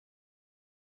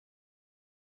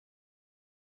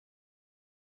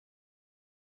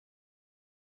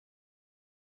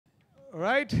All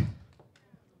right,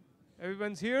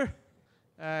 everyone's here,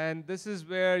 and this is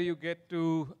where you get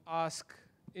to ask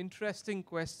interesting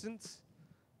questions,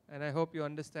 and I hope you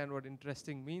understand what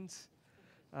interesting means.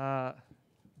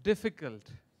 Difficult,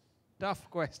 tough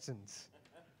questions,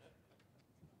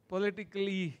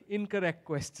 politically incorrect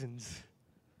questions,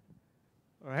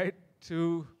 all right,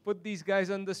 to put these guys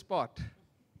on the spot.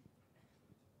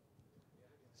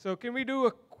 So can we do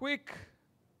a quick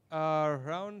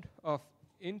round of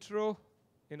intro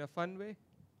in a fun way?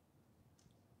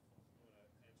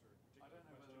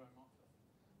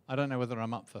 I don't know whether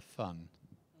I'm up for fun.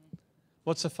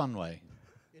 What's a fun way?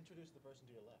 Introduce the person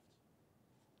to your left.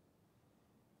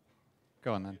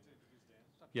 Go on then.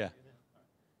 Yeah.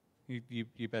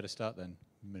 You better start then,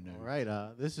 Manu. All right,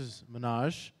 this is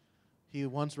Minaj. He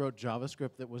once wrote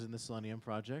JavaScript that was in the Selenium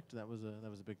project. That was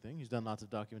a big thing. He's done lots of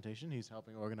documentation. He's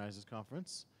helping organize his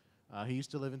conference. He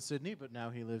used to live in Sydney, but now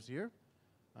he lives here.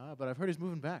 But I've heard he's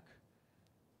moving back.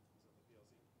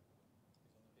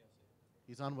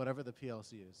 He's on whatever the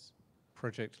PLC is.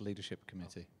 Project Leadership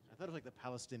Committee. I thought it was like the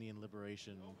Palestinian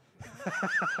Liberation.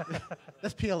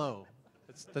 That's PLO.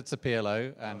 That's a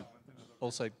PLO, and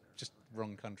also just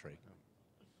wrong country.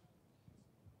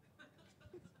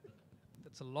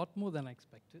 That's a lot more than I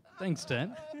expected. Thanks,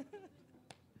 Dan.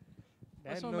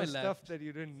 And on know my stuff left. that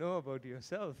you didn't know about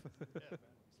yourself.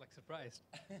 It's like surprised.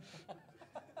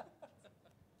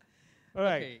 All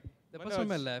right. Okay, the person on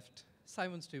my Manoj. left,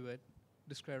 Simon Stewart,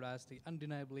 described as the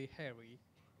undeniably hairy,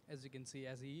 as you can see,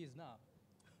 as he is now.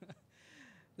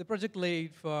 The project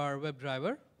lead for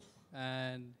WebDriver,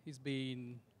 and he's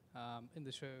been in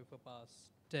the show for past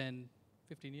 10,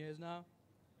 15 years now.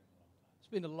 It's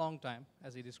been a long time,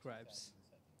 as he describes.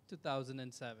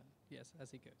 2007, yes,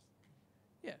 as he goes.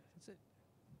 Yeah, that's it.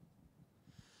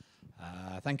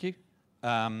 Thank you.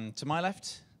 To my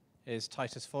left is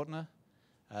Titus Fortner,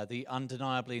 the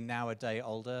undeniably now a day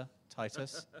older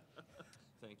Titus.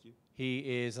 Thank you. He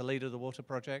is a leader of the Water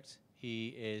Project. He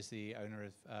is the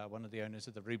owner of one of the owners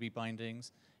of the Ruby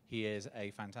bindings. He is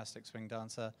a fantastic swing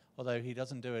dancer, although he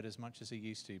doesn't do it as much as he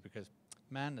used to because,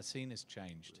 man, the scene has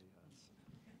changed.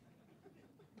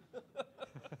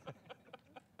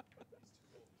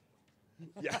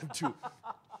 Yeah, I'm too.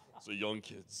 So young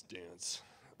kids dance.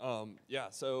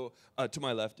 So to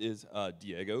my left is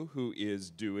Diego, who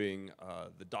is doing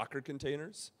the Docker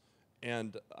containers.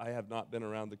 And I have not been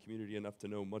around the community enough to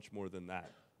know much more than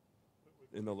that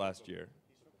in the last year.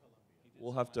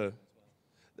 We'll have to,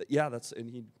 yeah, and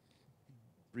he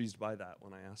breezed by that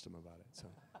when I asked him about it. So.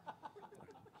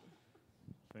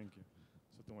 Thank you.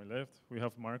 So to my left, we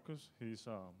have Marcus. He's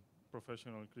a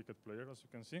professional cricket player, as you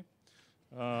can see.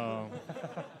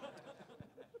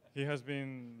 He has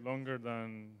been longer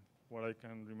than what I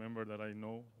can remember that I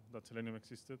know that Selenium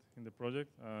existed in the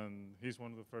project, and he's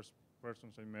one of the first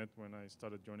persons I met when I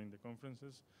started joining the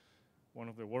conferences. One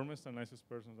of the warmest and nicest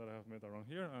persons that I have met around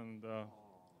here, and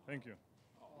thank you.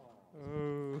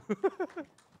 Oh.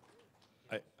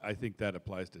 I think that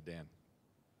applies to Dan.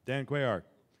 Dan Cuellar,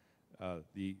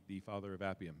 the father of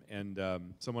Appium, and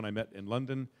someone I met in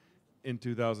London in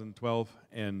 2012,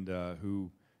 and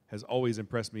who has always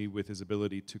impressed me with his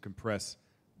ability to compress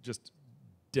just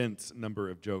dense number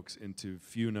of jokes into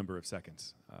few number of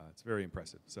seconds. It's very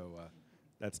impressive. So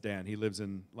that's Dan. He lives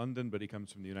in London, but he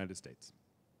comes from the United States.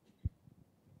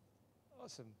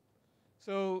 Awesome.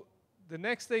 So the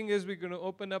next thing is we're going to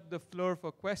open up the floor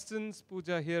for questions.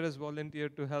 Pooja here has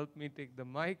volunteered to help me take the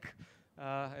mic,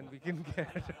 and we can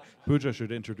get... Pooja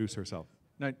should introduce herself.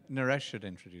 No, Naresh should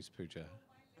introduce Pooja.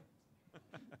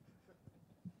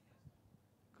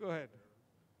 Go ahead.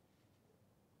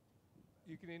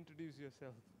 You can introduce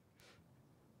yourself.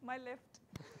 My left.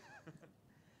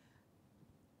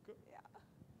 Yeah.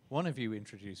 One of you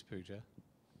introduce Pooja.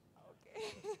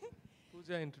 Okay.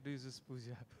 Pooja introduces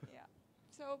Pooja. Yeah.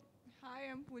 So, hi,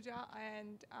 I'm Pooja,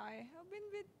 and I have been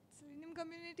with Selenium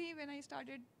Community when I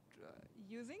started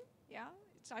using. Yeah,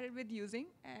 it started with using,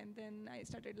 and then I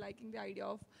started liking the idea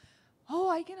of, oh,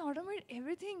 I can automate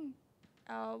everything.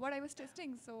 What I was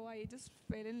testing, so I just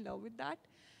fell in love with that.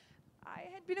 I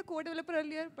had been a code developer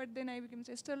earlier, but then I became a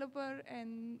test developer,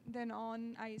 and then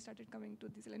on I started coming to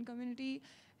the Selenium community.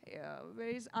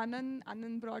 Whereas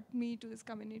Anand brought me to this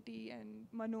community, and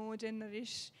Manoj and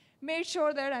Naresh made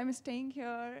sure that I'm staying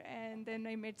here, and then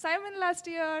I met Simon last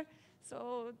year,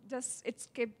 so just it's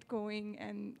kept going,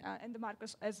 and the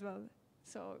Marcus as well.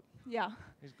 So yeah.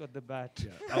 He's got the bat.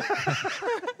 Yeah.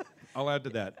 I'll add to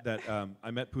that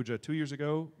I met Pooja 2 years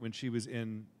ago when she was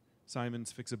in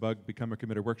Simon's Fix a Bug, Become a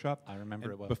Committer workshop. I remember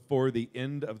and it well. Before the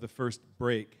end of the first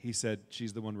break, he said,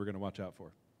 she's the one we're going to watch out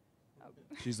for.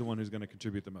 She's the one who's going to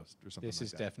contribute the most, or something This like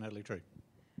is that. definitely true.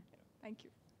 Thank you.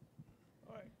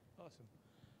 All right,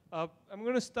 awesome. I'm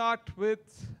going to start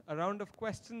with a round of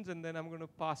questions, and then I'm going to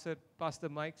pass the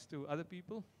mics to other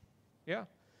people. Yeah.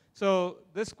 So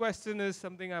this question is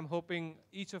something I'm hoping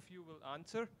each of you will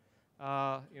answer.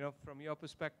 From your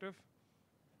perspective.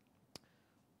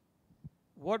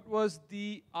 What was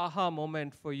the aha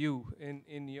moment for you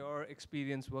in your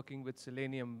experience working with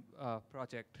Selenium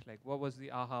project? Like, what was the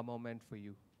aha moment for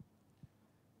you?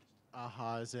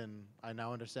 Aha, as in, I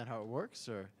now understand how it works,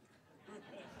 or?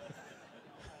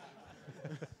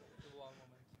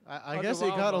 I Oh, guess the it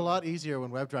wow got a moment. lot easier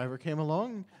when WebDriver came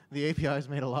along. The APIs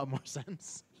made a lot more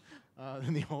sense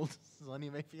than the old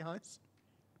Selenium APIs.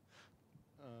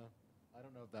 I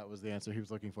don't know if that was the answer he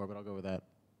was looking for, but I'll go with that.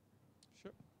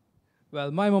 Sure.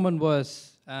 Well, my moment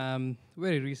was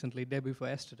very recently, day before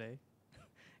yesterday.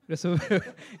 It was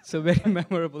it's a very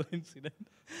memorable incident.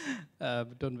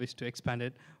 Don't wish to expand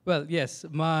it. Well, yes,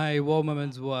 my wow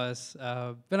moments was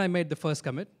when I made the first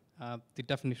commit, the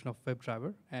definition of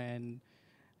WebDriver, and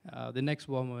the next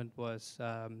wow moment was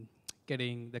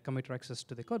getting the committer access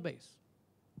to the code base.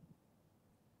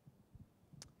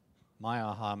 My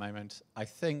aha moment, I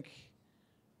think,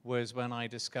 was when I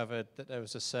discovered that there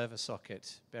was a server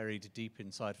socket buried deep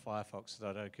inside Firefox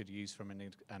that I could use from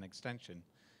an extension,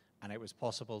 and it was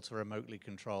possible to remotely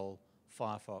control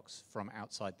Firefox from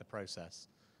outside the process.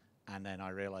 And then I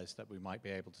realized that we might be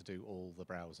able to do all the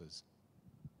browsers.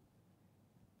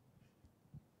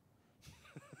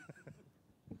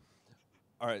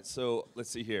 All right, so let's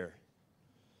see here.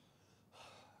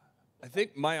 I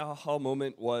think my aha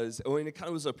moment was, it kind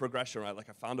of was a progression, right? Like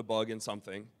I found a bug in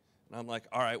something, and I'm like,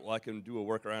 all right, well, I can do a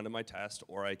workaround in my test,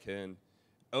 or I can,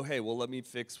 oh, hey, well, let me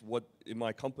fix what in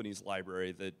my company's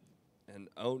library that, and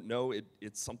oh, no,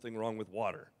 it's something wrong with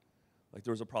water. Like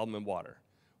there was a problem in water.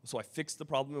 So I fixed the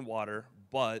problem in water,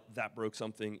 but that broke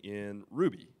something in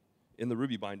Ruby, in the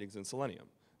Ruby bindings in Selenium.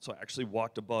 So I actually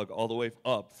walked a bug all the way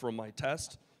up from my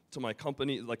test to my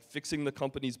company, like fixing the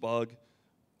company's bug,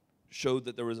 showed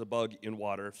that there was a bug in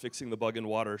water. Fixing the bug in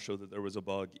water showed that there was a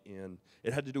bug in,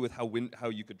 it had to do with how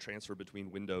you could transfer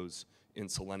between windows in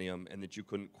Selenium, and that you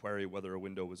couldn't query whether a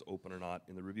window was open or not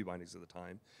in the Ruby bindings at the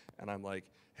time. And I'm like,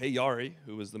 hey, Yari,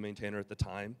 who was the maintainer at the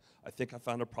time, I think I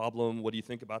found a problem. What do you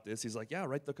think about this? He's like, yeah,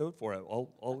 write the code for it.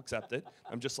 I'll accept it.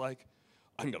 I'm just like,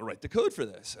 I'm going to write the code for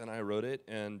this. And I wrote it,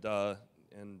 and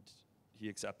he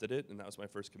accepted it, and that was my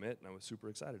first commit, and I was super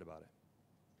excited about it.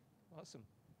 Awesome.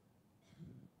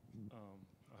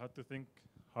 I had to think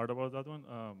hard about that one.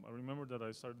 I remember that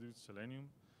I started with Selenium,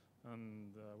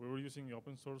 and we were using the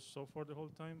open source software the whole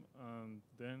time, and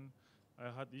then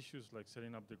I had issues like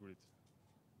setting up the grid.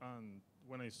 And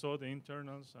when I saw the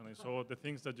internals and I saw the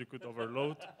things that you could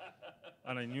overload,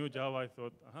 and I knew Java, I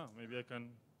thought, maybe I can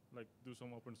like do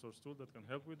some open source tool that can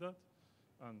help with that,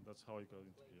 and that's how I got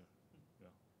into here. Yeah,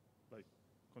 like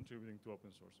contributing to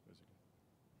open source, basically.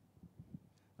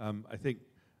 I think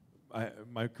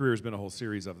my career has been a whole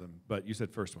series of them, but you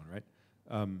said first one, right?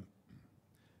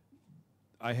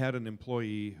 I had an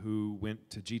employee who went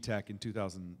to GTAC in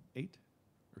 2008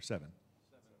 or 7?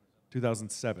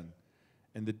 2007.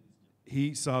 And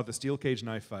he saw the steel cage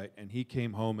knife fight, and he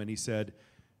came home and he said,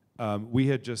 we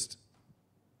had just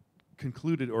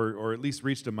concluded or at least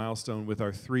reached a milestone with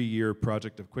our 3-year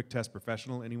project of Quick Test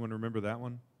Professional. Anyone remember that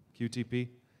one? QTP,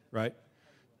 right?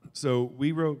 So we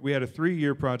had a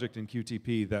 3-year project in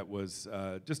QTP that was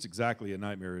just exactly a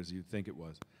nightmare as you'd think it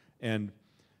was. And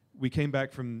we came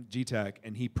back from GTAC,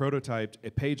 and he prototyped a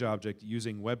page object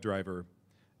using WebDriver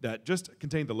that just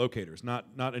contained the locators,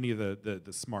 not any of the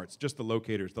smarts, just the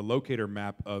locators, the locator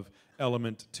map of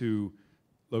element to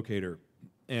locator.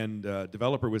 And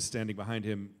developer was standing behind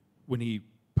him when he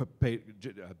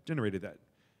generated that,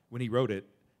 when he wrote it.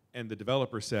 And the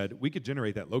developer said, we could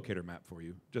generate that locator map for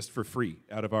you just for free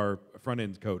out of our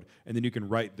front-end code, and then you can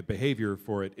write the behavior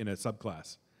for it in a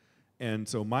subclass. And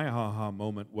so my aha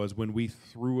moment was when we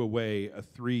threw away a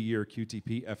 3-year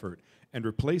QTP effort and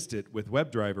replaced it with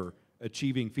WebDriver,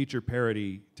 achieving feature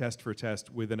parity test for test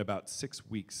within about 6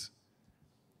 weeks,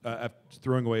 after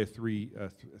throwing away a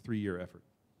 3-year effort.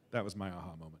 That was my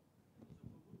aha moment.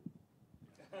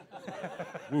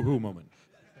 Woohoo moment.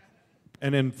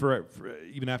 And then for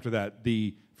even after that,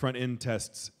 the front-end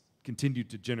tests continued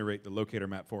to generate the locator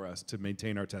map for us to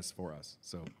maintain our tests for us.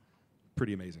 So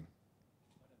pretty amazing.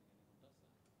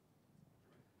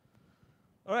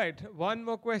 All right, one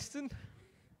more question.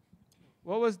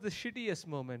 What was the shittiest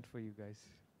moment for you guys?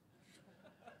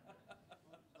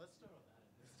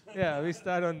 Yeah, we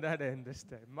start on that end this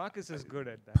time. Marcus is good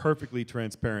at that. Perfectly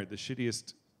transparent. The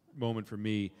shittiest moment for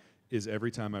me is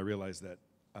every time I realize that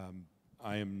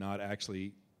I am not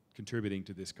actually contributing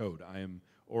to this code. I am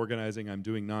organizing, I'm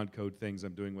doing non-code things,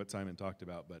 I'm doing what Simon talked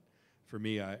about, but for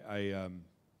me,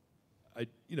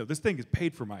 this thing is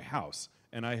paid for my house,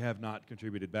 and I have not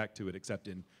contributed back to it except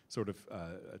in sort of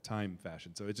a time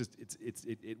fashion. So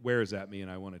it wears at me, and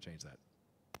I want to change that.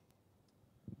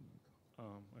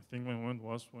 I think my moment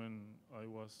was when I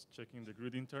was checking the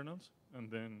grid internals,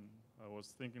 and then I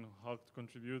was thinking how to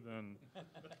contribute, and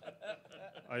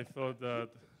I thought that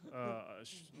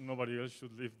nobody else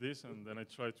should leave this, and then I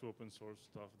tried to open source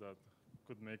stuff that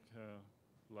could make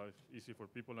life easy for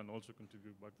people and also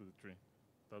contribute back to the tree.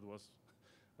 That was,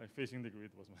 facing the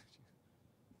grid was my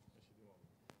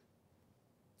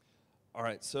All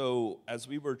right, so as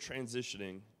we were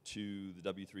transitioning to the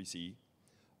W3C,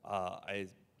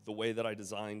 the way that I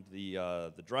designed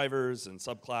the drivers and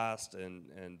subclass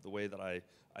and the way that I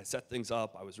set things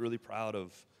up, I was really proud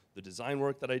of the design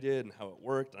work that I did and how it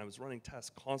worked. And I was running tests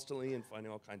constantly and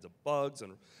finding all kinds of bugs.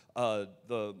 And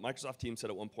the Microsoft team said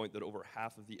at one point that over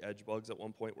half of the edge bugs at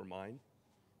one point were mine.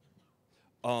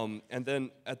 And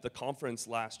then at the conference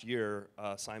last year,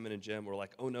 Simon and Jim were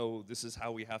like, oh no, this is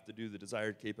how we have to do the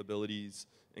desired capabilities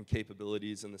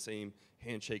in the same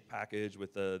handshake package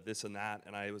with the this and that.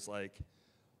 And I was like,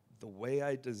 the way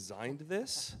I designed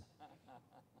this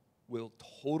will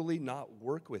totally not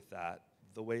work with that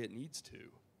the way it needs to.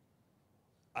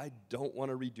 I don't want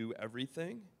to redo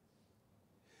everything.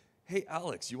 Hey,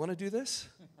 Alex, you want to do this?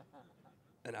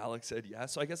 And Alex said, yeah.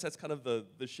 So I guess that's kind of the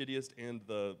shittiest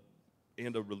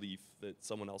and a relief that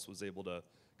someone else was able to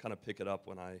kind of pick it up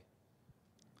when I...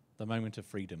 The moment of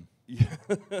freedom. Yeah.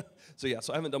 So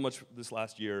I haven't done much this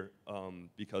last year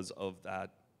because of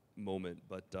that moment,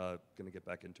 but going to get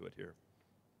back into it here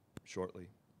shortly.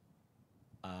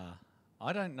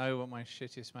 I don't know what my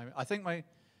shittiest moment... I think my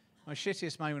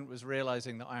shittiest moment was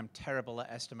realizing that I am terrible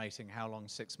at estimating how long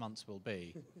 6 months will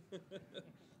be.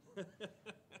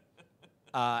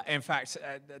 In fact,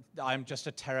 I'm just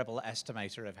a terrible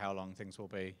estimator of how long things will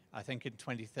be. I think in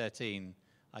 2013,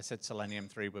 I said Selenium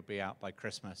 3 would be out by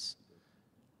Christmas.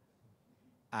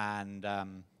 And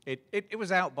it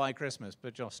was out by Christmas,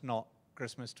 but just not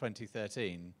Christmas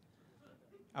 2013.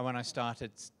 And when I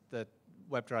started the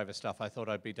WebDriver stuff, I thought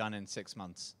I'd be done in 6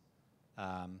 months.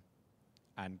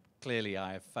 And clearly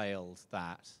I have failed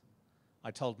that.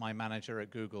 I told my manager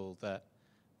at Google that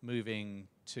moving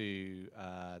to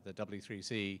the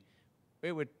W3C,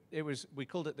 we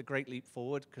called it the Great Leap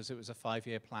Forward because it was a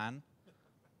 5-year plan,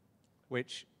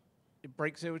 which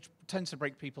tends to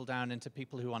break people down into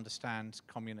people who understand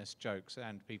communist jokes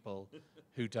and people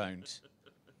who don't.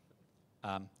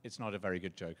 It's not a very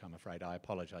good joke, I'm afraid. I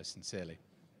apologize sincerely.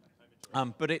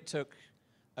 But it took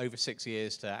over 6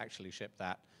 years to actually ship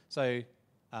that. So,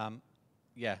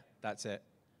 yeah, that's it.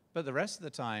 But the rest of the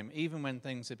time, even when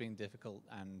things have been difficult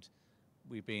and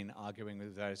we've been arguing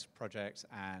with various projects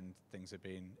and things have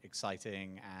been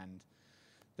exciting and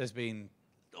there's been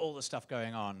all the stuff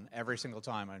going on, every single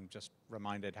time I'm just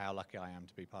reminded how lucky I am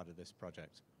to be part of this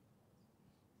project.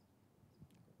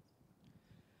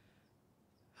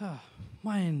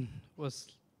 Mine was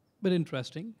a bit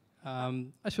interesting.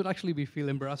 I should actually feel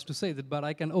embarrassed to say that, but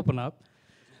I can open up.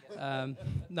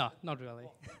 No, not really.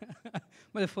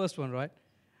 But the first one, right?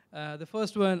 The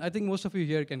first one, I think most of you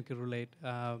here can relate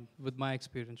with my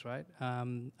experience, right?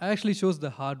 I actually chose the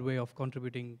hard way of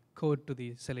contributing code to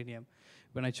the Selenium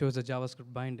when I chose the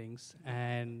JavaScript bindings.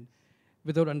 And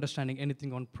without understanding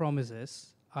anything on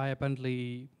promises, I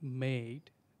apparently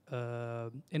made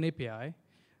an API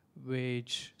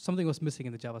which something was missing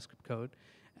in the JavaScript code.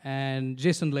 And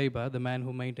Jason Leiber, the man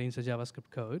who maintains the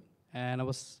JavaScript code, and I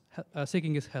was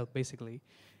seeking his help, basically.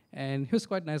 And he was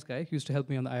quite a nice guy. He used to help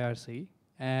me on the IRC.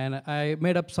 And I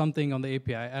made up something on the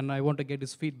API, and I want to get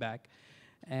his feedback.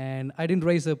 And I didn't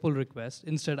raise a pull request.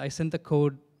 Instead, I sent the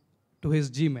code to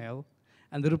his Gmail,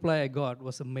 and the reply I got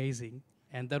was amazing.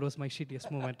 And that was my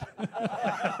shittiest moment.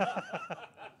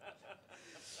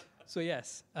 So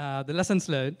yes, the lessons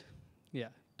learned, yeah,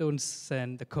 don't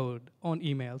send the code on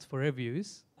emails for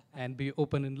reviews, and be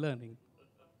open in learning.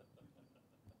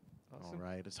 All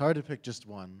right, it's hard to pick just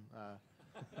one.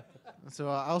 So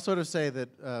I'll sort of say that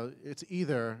it's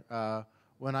either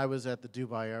when I was at the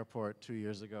Dubai airport 2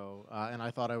 years ago, and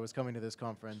I thought I was coming to this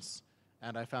conference,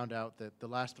 and I found out that the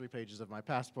last 3 pages of my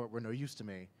passport were no use to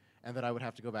me, and that I would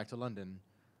have to go back to London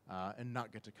and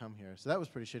not get to come here. So that was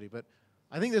pretty shitty. But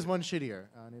I think there's one shittier,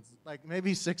 and it's like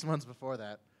maybe 6 months before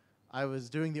that. I was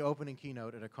doing the opening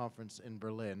keynote at a conference in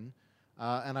Berlin,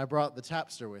 and I brought the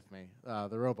Tapster with me,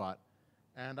 the robot.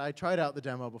 And I tried out the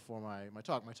demo before my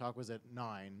talk. My talk was at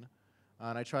 9.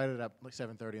 And I tried it at like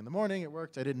 7:30 in the morning. It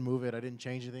worked. I didn't move it. I didn't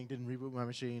change anything. Didn't reboot my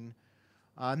machine.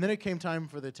 And then it came time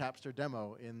for the Tapster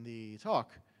demo in the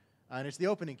talk. And it's the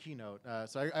opening keynote.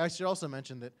 So I should also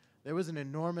mention that there was an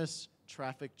enormous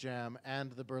traffic jam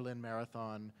and the Berlin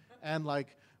Marathon and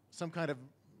like some kind of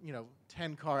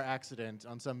 10-car accident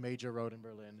on some major road in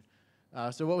Berlin.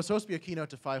 So what was supposed to be a keynote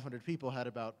to 500 people had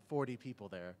about 40 people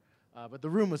there. But the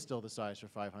room was still the size for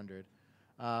 500.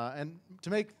 And to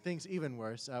make things even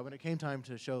worse, when it came time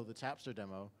to show the Tapster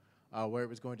demo, where it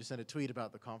was going to send a tweet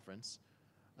about the conference,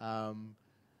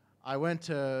 I went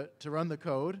to run the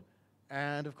code,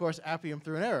 and of course Appium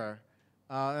threw an error.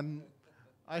 And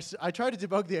I tried to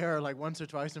debug the error like once or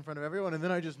twice in front of everyone, and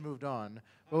then I just moved on.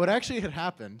 But what actually had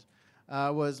happened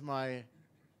was my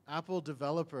Apple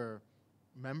developer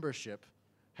membership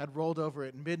had rolled over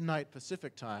at midnight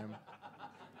Pacific time,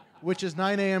 which is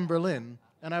 9 a.m. Berlin,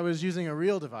 and I was using a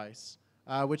real device,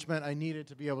 which meant I needed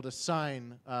to be able to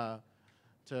sign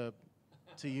to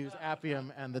use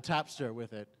Appium and the Tapster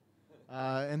with it.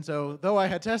 And so, though I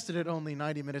had tested it only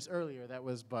 90 minutes earlier, that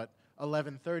was but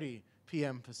 11:30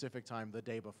 p.m. Pacific time the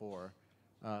day before.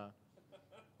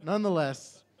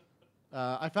 Nonetheless,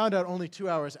 I found out only 2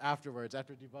 hours afterwards,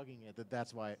 after debugging it, that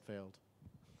that's why it failed.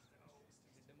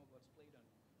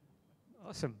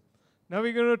 Awesome. Now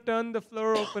we're going to turn the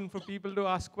floor open for people to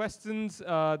ask questions.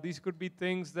 These could be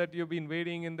things that you've been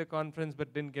waiting in the conference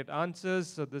but didn't get answers,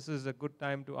 so this is a good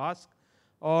time to ask.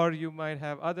 Or you might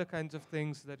have other kinds of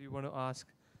things that you want to ask.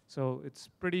 So it's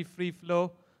pretty free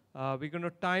flow. We're going to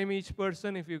time each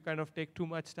person if you kind of take too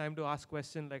much time to ask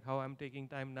questions, like how I'm taking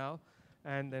time now,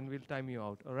 and then we'll time you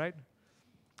out, all right?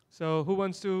 So who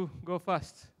wants to go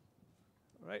first?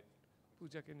 All right.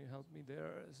 Pooja, can you help me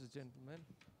there as a gentleman?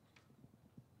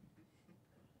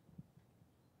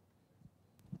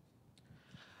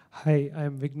 Hi, I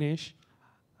am Vignesh.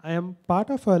 I am part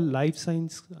of a life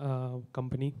science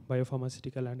company,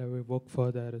 biopharmaceutical, and I work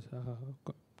for their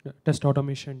test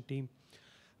automation team.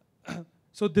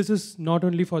 So this is not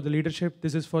only for the leadership,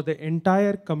 this is for the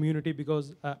entire community,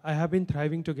 because I have been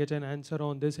trying to get an answer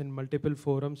on this in multiple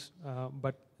forums,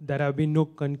 but there have been no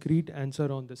concrete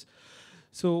answer on this.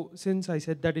 So since I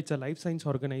said that it's a life science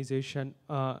organization,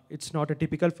 it's not a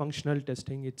typical functional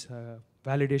testing, it's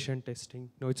validation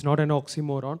testing. No, it's not an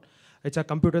oxymoron. It's a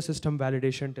computer system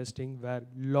validation testing where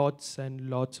lots and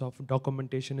lots of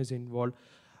documentation is involved,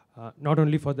 not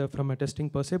only from a testing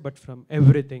per se, but from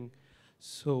everything.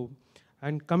 So,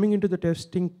 and coming into the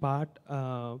testing part,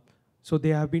 so they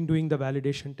have been doing the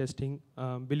validation testing.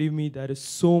 Believe me, there is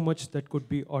so much that could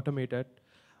be automated,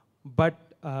 but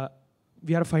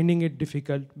we are finding it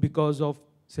difficult because of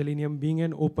Selenium being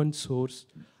an open source.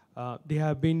 They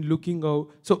have been looking out,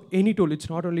 so any tool, it's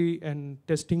not only a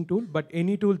testing tool, but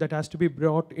any tool that has to be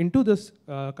brought into this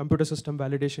computer system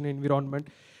validation environment,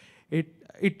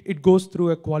 it goes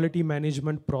through a quality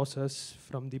management process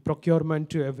from the procurement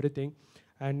to everything,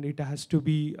 and it has to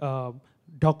be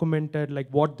documented, like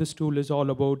what this tool is all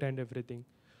about and everything.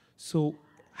 So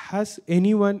has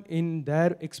anyone in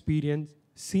their experience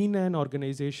seen an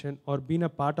organization or been a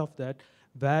part of that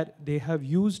where they have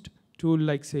used tool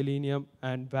like Selenium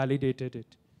and validated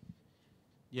it?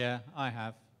 Yeah, I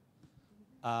have.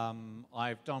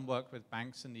 I've done work with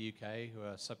banks in the UK who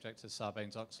are subject to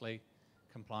Sarbanes-Oxley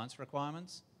compliance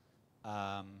requirements.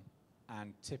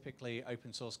 And typically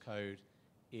open source code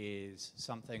is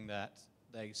something that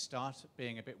they start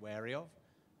being a bit wary of,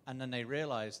 and then they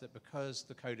realize that because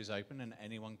the code is open and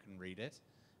anyone can read it,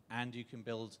 and you can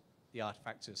build the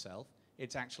artifacts yourself,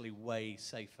 it's actually way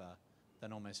safer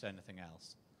than almost anything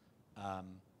else.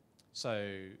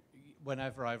 So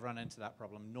whenever I've run into that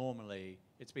problem, normally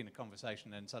it's been a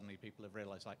conversation and suddenly people have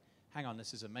realized, like, hang on,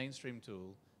 this is a mainstream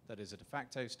tool that is a de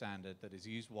facto standard that is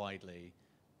used widely,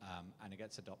 and it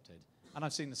gets adopted. And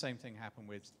I've seen the same thing happen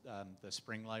with the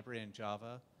Spring library in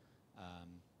Java,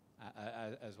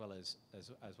 as well as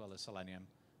Selenium.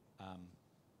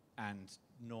 And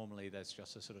normally there's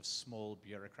just a sort of small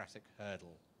bureaucratic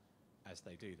hurdle as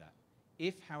they do that.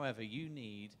 If, however, you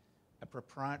need a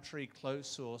proprietary,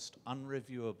 closed-sourced,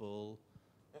 unreviewable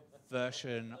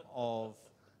version of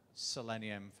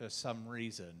Selenium for some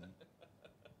reason,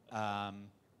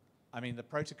 I mean, the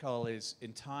protocol is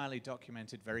entirely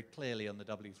documented very clearly on the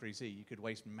W3C. You could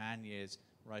waste man-years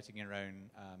writing your own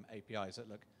APIs that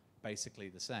look basically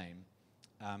the same.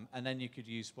 And then you could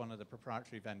use one of the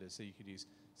proprietary vendors. So you could use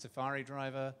Safari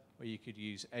driver, or you could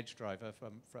use Edge driver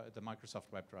from the Microsoft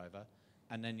WebDriver,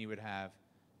 and then you would have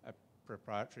a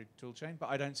proprietary toolchain. But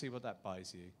I don't see what that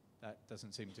buys you. That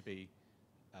doesn't seem to be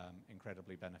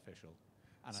incredibly beneficial.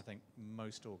 And I think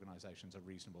most organizations are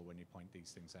reasonable when you point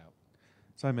these things out.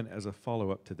 Simon, as a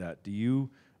follow-up to that, do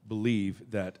you believe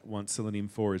that once Selenium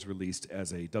 4 is released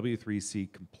as a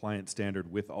W3C compliant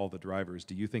standard with all the drivers,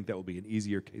 do you think that will be an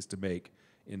easier case to make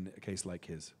in a case like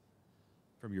his,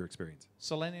 from your experience?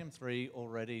 Selenium 3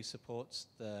 already supports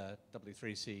the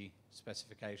W3C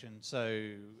specification,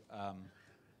 so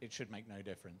it should make no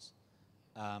difference.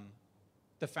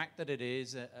 The fact that it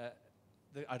is,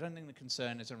 I don't think the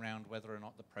concern is around whether or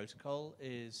not the protocol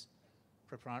is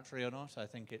proprietary or not. I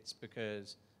think it's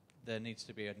because there needs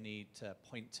to be a need to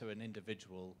point to an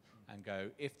individual and go,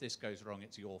 if this goes wrong,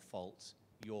 it's your fault.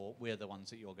 We're the ones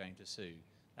that you're going to sue.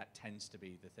 That tends to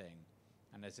be the thing.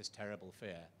 And there's this terrible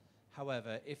fear.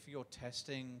 However, if your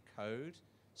testing code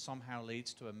somehow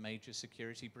leads to a major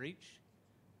security breach,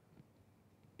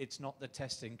 it's not the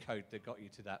testing code that got you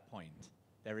to that point.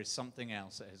 There is something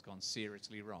else that has gone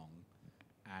seriously wrong,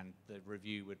 and the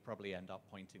review would probably end up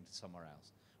pointing to somewhere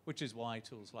else, which is why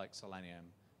tools like Selenium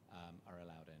are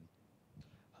allowed in.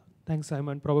 Thanks,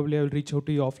 Simon. Probably I will reach out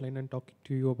to you offline and talk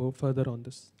to you about further on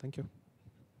this. Thank you.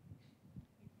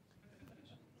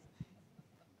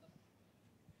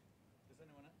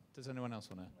 Does anyone else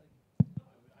want to?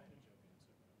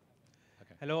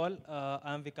 Okay. Hello all,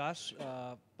 I am Vikash,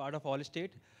 part of All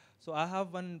State. So I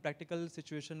have one practical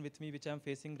situation with me which I am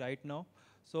facing right now.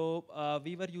 So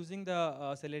we were using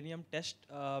the Selenium test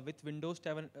with Windows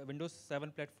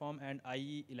 7 platform and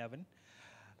IE 11.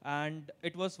 And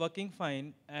it was working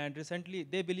fine. And recently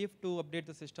they believed to update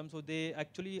the system. So they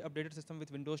actually updated the system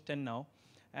with Windows 10 now.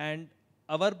 And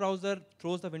our browser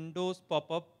throws the Windows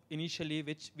pop-up initially,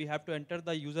 which we have to enter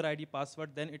the user ID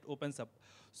password, then it opens up.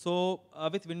 So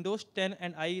with Windows 10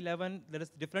 and IE11, there is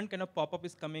different kind of pop-up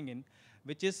is coming in,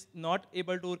 which is not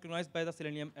able to recognize by the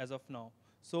Selenium as of now.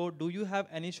 So do you have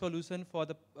any solution for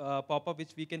the pop-up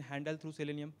which we can handle through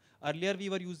Selenium? Earlier we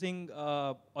were using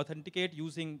authenticate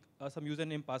using some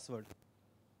username password.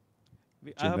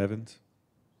 Jim Evans?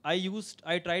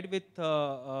 I tried with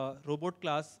robot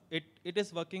class. It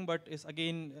is working, but it's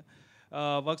again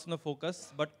works on the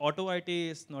focus, but auto IT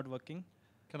is not working.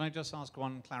 Can I just ask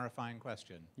one clarifying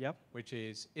question? Yep. Which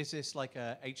is this like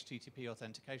a HTTP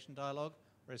authentication dialog,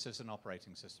 or is this an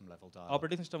operating system level dialog?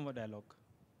 Operating system dialog.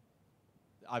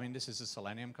 I mean, this is a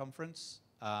Selenium conference.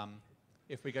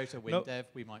 If we go to WinDev,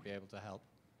 we might be able to help.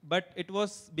 But it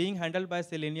was being handled by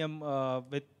Selenium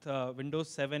with Windows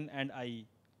 7 and IE.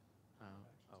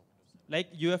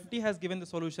 Like UFT has given the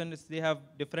solution, they have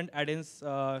different add-ins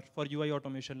for UI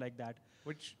automation like that.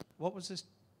 What was this?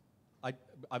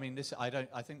 I mean,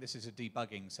 I think this is a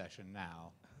debugging session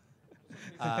now.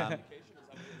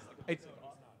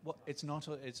 It's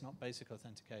not basic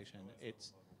authentication.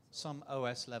 It's some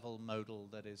OS level modal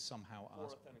that is somehow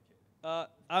asked.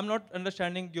 I'm not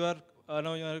understanding your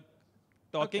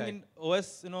talking in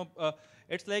OS.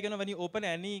 It's like when you open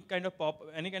any kind of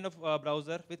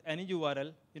browser with any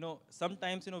URL.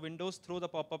 Sometimes Windows throw the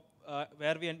pop-up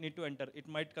where we need to enter. It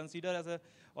might consider as a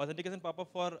authentication pop-up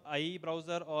for IE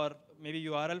browser, or maybe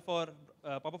URL for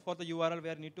pop-up for the URL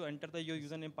where you need to enter your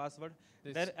username password.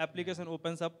 Their application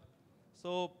opens up.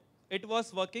 So it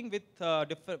was working with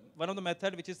one of the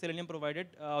method which is Selenium provided,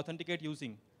 authenticate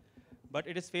using, but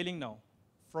it is failing now.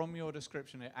 From your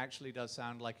description, it actually does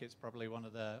sound like it's probably one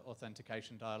of the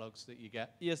authentication dialogues that you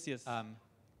get. Yes, yes.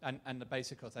 And the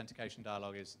basic authentication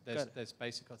dialogue is there's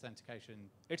basic authentication,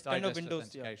 it's kind of Windows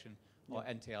authentication, or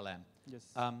NTLM. Yes.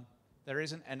 There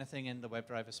isn't anything in the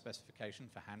WebDriver specification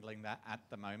for handling that at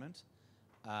the moment.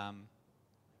 And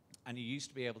you used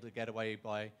to be able to get away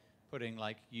by putting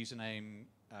like username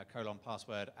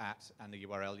 :password @ and the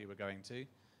URL you were going to.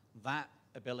 That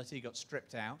ability got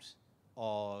stripped out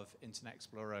of Internet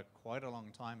Explorer quite a long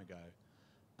time ago.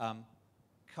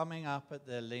 Coming up at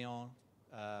the Lyon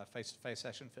face-to-face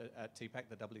session at TPAC,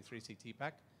 the W3C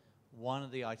TPAC, one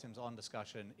of the items on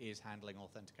discussion is handling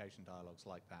authentication dialogues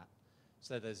like that.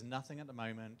 So there's nothing at the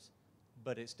moment,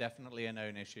 but it's definitely a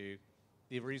known issue.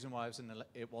 The reason why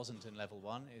it wasn't in level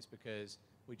 1 is because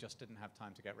we just didn't have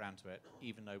time to get around to it,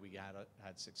 even though we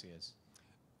had 6 years.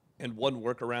 And one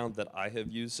workaround that I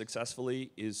have used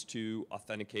successfully is to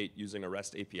authenticate using a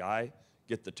REST API,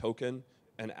 get the token,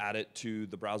 and add it to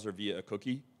the browser via a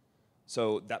cookie.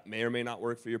 So that may or may not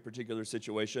work for your particular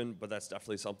situation, but that's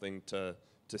definitely something to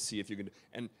see if you can.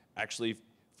 And actually,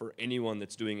 for anyone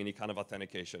that's doing any kind of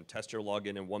authentication, test your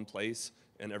login in one place,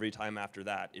 and every time after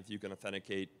that, if you can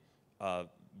authenticate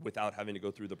without having to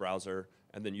go through the browser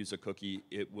and then use a cookie,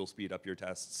 it will speed up your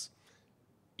tests.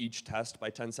 Each test by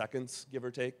 10 seconds, give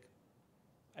or take.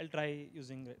 I'll try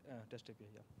using test API.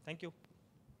 Yeah. Thank you.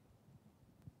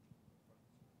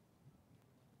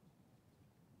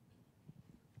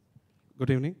 Good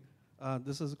evening.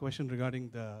 This is a question regarding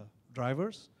the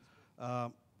drivers. I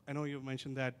know you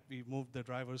mentioned that we moved the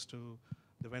drivers to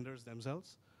the vendors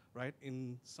themselves, right?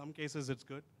 In some cases, it's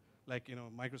good. Like,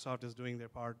 Microsoft is doing their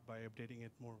part by updating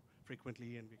it more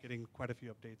frequently, and we're getting quite a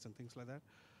few updates and things like that.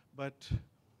 But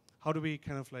how do we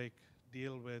kind of like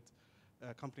deal with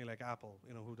a company like Apple,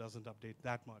 who doesn't update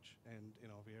that much, and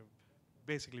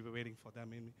we're waiting for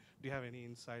them. Do you have any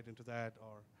insight into that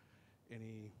or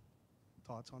any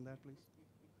thoughts on that, please?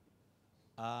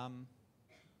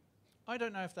 I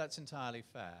don't know if that's entirely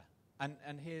fair,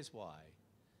 and here's why.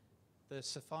 The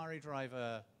Safari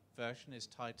driver version is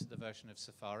tied to the version of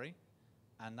Safari,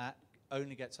 and that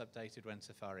only gets updated when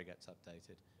Safari gets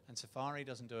updated. And Safari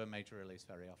doesn't do a major release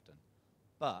very often.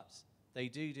 But they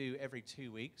do every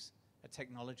 2 weeks a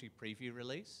technology preview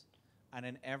release, and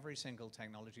in every single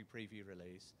technology preview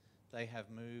release, they have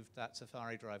moved that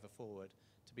Safari driver forward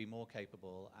to be more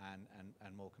capable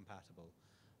and more compatible.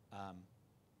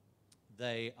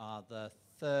 They are the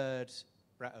third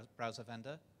browser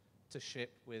vendor to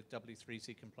ship with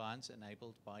W3C compliance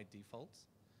enabled by default.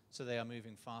 So they are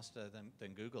moving faster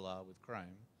than Google are with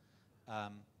Chrome.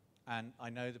 And I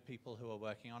know the people who are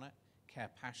working on it care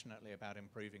passionately about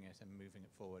improving it and moving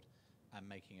it forward and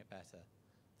making it better.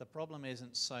 The problem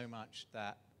isn't so much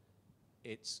that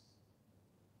it's,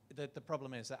 the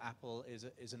problem is that Apple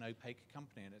is an opaque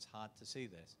company and it's hard to see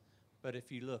this. But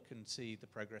if you look and see the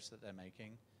progress that they're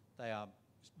making, they are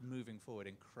moving forward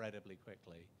incredibly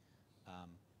quickly.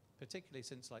 Particularly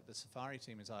since like the Safari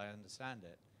team, as I understand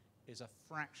it, is a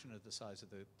fraction of the size of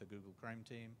the Google Chrome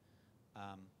team.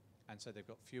 And so they've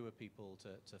got fewer people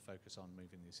to focus on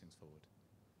moving these things forward.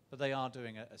 But they are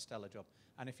doing a stellar job.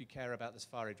 And if you care about the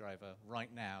Safari driver, right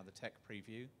now the tech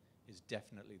preview is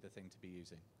definitely the thing to be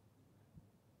using.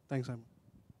 Thanks, Simon.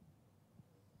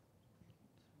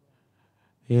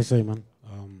 Yes, Simon.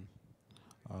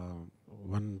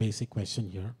 One basic question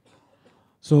here.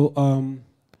 So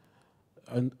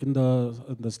in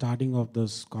the starting of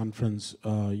this conference,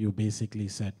 you basically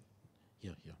said,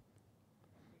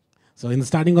 So in the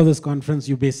starting of this conference,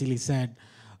 you basically said,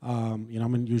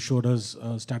 you showed us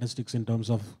statistics in terms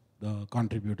of the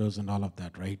contributors and all of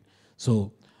that, right?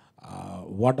 So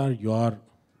what are your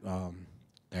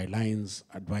guidelines,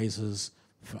 advices,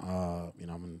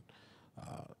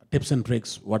 tips and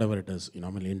tricks, whatever it is,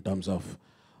 in terms of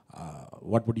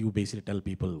what would you basically tell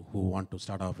people who want to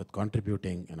start off with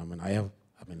contributing? I have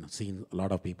seen a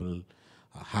lot of people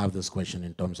have this question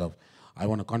in terms of, I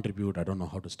want to contribute, I don't know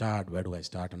how to start, where do I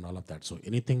start, and all of that. So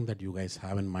anything that you guys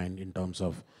have in mind in terms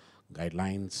of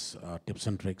guidelines, tips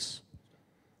and tricks?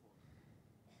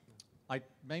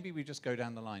 Maybe we just go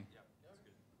down the line.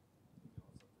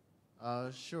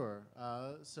 Sure.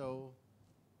 So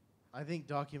I think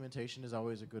documentation is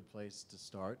always a good place to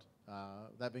start.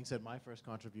 That being said, my first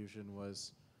contribution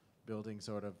was building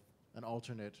sort of an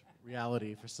alternate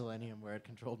reality for Selenium where it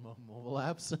controlled mobile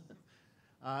apps.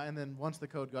 And then once the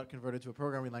code got converted to a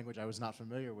programming language I was not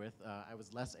familiar with, I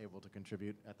was less able to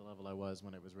contribute at the level I was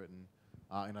when it was written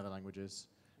in other languages.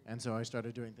 And so I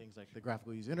started doing things like the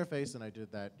graphical user interface, and I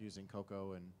did that using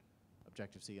Cocoa and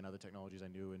Objective-C and other technologies I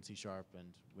knew, and C#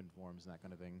 and WinForms and that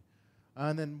kind of thing.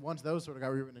 And then once those sort of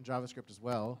got rewritten in JavaScript as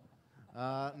well,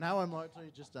 now I'm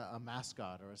largely just a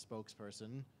mascot or a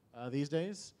spokesperson these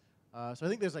days. So I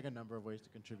think there's like a number of ways to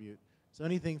contribute. So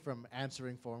anything from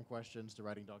answering forum questions to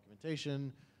writing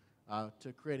documentation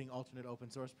to creating alternate open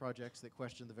source projects that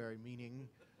question the very meaning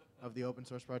of the open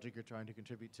source project you're trying to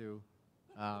contribute to.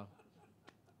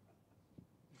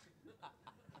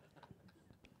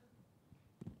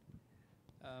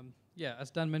 Yeah,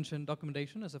 as Dan mentioned,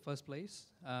 documentation is the first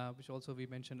place, which also we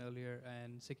mentioned earlier,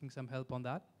 and seeking some help on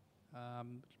that. It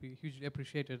would be hugely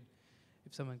appreciated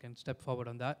if someone can step forward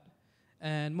on that.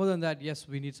 And more than that, yes,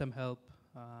 we need some help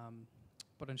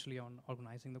potentially on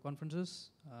organizing the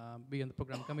conferences, be on the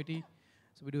program committee.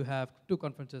 So we do have 2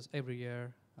 conferences every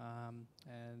year,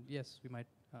 and yes, we might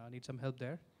need some help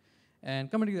there. And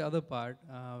coming to the other part,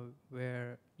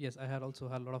 where, yes, I had also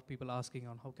had a lot of people asking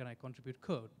on how can I contribute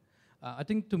code. I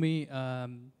think to me,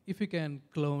 if you can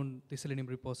clone the Selenium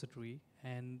repository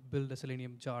and build a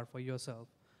Selenium jar for yourself,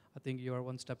 I think you are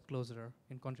one step closer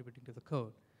in contributing to the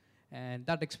code. And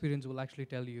that experience will actually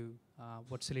tell you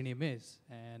what Selenium is,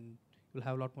 and you'll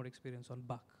have a lot more experience on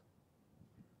bug.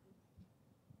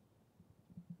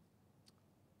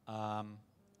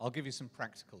 I'll give you some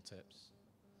practical tips.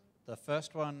 The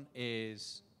first one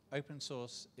is open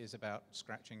source is about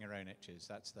scratching your own itches.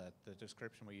 That's the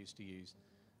description we used to use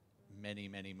many,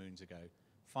 many moons ago.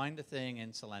 Find a thing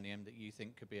in Selenium that you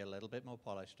think could be a little bit more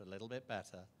polished, a little bit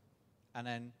better, and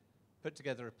then put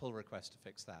together a pull request to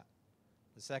fix that.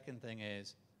 The second thing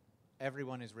is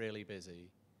everyone is really busy.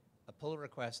 a pull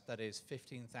request that is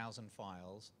 15,000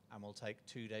 files and will take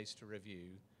 2 days to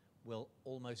review will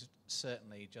almost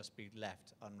certainly just be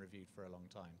left unreviewed for a long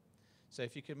time. So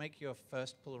if you could make your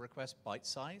first pull request bite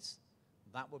size,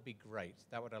 that would be great.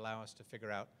 That would allow us to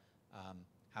figure out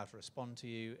how to respond to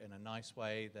you in a nice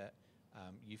way that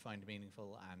you find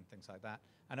meaningful and things like that.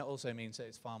 And it also means that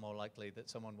it's far more likely that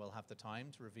someone will have the time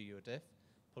to review your diff,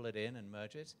 pull it in and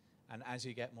merge it. And as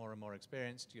you get more and more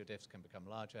experienced, your diffs can become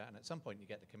larger. And at some point, you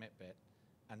get the commit bit.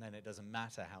 And then it doesn't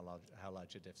matter how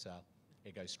large your diffs are.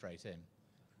 It goes straight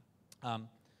in.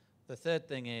 The third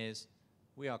thing is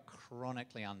we are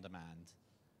chronically undermanned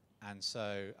and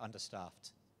so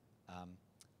understaffed.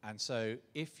 And so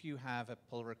if you have a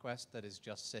pull request that is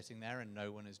just sitting there and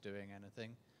no one is doing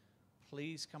anything,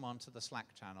 please come onto the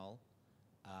Slack channel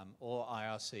or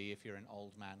IRC if you're an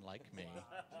old man like me.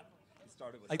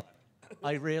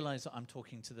 I realize that I'm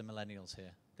talking to the millennials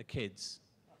here, the kids.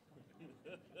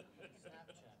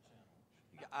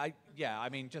 I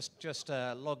mean, just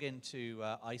log into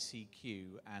ICQ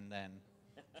and then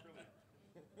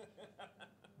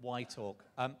Y-Talk.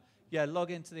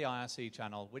 Log into the IRC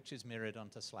channel, which is mirrored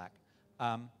onto Slack,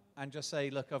 and just say,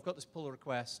 look, I've got this pull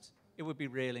request. It would be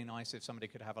really nice if somebody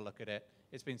could have a look at it.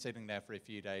 It's been sitting there for a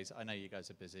few days. I know you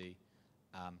guys are busy.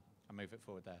 I'll move it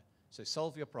forward there. So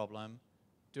solve your problem,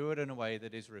 do it in a way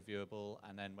that is reviewable,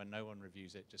 and then when no one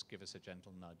reviews it, just give us a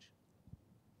gentle nudge.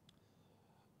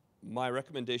 My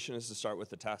recommendation is to start with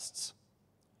the tests.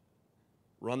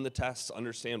 Run the tests,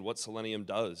 understand what Selenium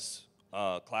does,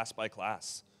 class by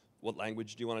class. What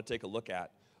language do you want to take a look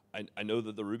at? I know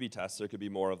that the Ruby tests, there could be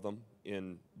more of them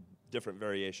in different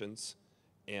variations.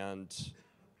 And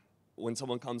when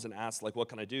someone comes and asks, like, what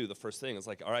can I do? The first thing is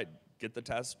like, all right, get the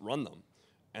tests, run them.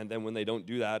 And then when they don't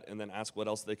do that, and then ask what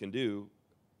else they can do,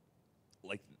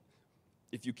 like,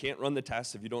 if you can't run the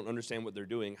tests, if you don't understand what they're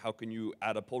doing, how can you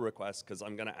add a pull request? Because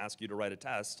I'm going to ask you to write a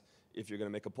test if you're going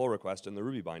to make a pull request in the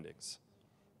Ruby bindings.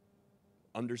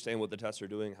 Understand what the tests are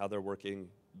doing, how they're working.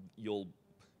 You'll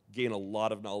gain a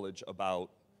lot of knowledge about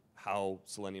how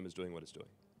Selenium is doing what it's doing.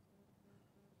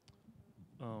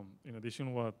 In addition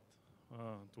to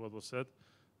what was said,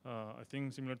 I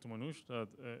think similar to Manoj, that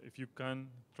if you can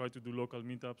try to do local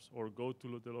meetups or go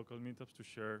to the local meetups to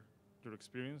share your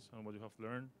experience and what you have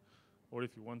learned, or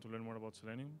if you want to learn more about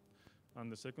Selenium.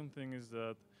 And the second thing is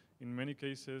that in many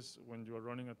cases, when you are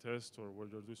running a test or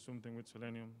when you're doing something with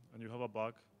Selenium and you have a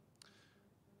bug,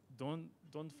 don't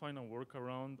find a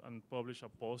workaround and publish a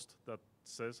post that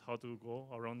says how to go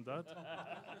around that.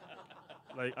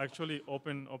 Like actually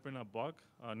open a bug,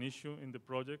 an issue in the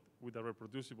project with a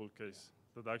reproducible case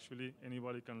that actually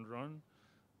anybody can run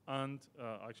and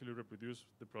actually reproduce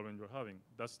the problem you're having.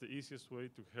 That's the easiest way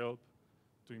to help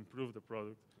to improve the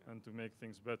product and to make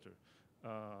things better.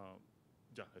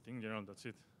 I think in general that's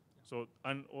it. So,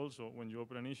 and also when you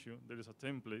open an issue, there is a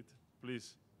template.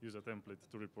 Please use a template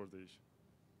to report the issue.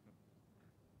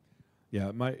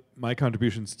 Yeah, my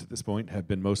contributions to this point have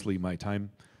been mostly my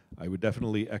time. I would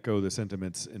definitely echo the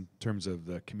sentiments in terms of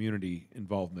the community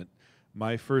involvement.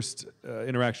 My first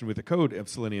interaction with the code of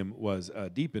Selenium was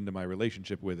deep into my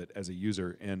relationship with it as a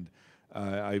user, and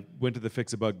I went to the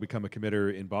Fix a Bug, Become a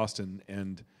Committer in Boston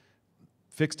and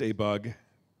fixed a bug,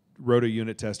 wrote a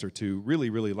unit test or two, really,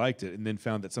 really liked it, and then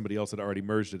found that somebody else had already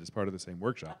merged it as part of the same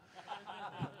workshop.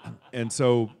 And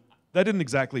so that didn't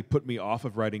exactly put me off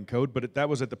of writing code, but that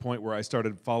was at the point where I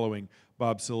started following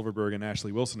Bob Silverberg and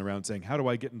Ashley Wilson around saying, how do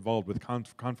I get involved with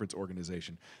conference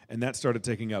organization? And that started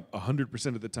taking up 100%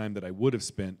 of the time that I would have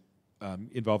spent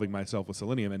involving myself with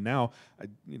Selenium. And now,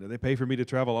 they pay for me to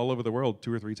travel all over the world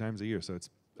 2 or 3 times a year. So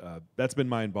that's been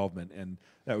my involvement. And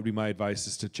that would be my advice,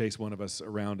 is to chase one of us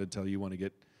around until you want to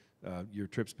get your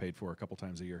trips paid for a couple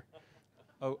times a year.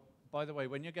 Oh, by the way,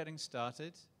 when you're getting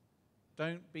started,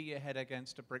 don't beat your head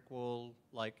against a brick wall,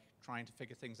 like trying to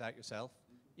figure things out yourself.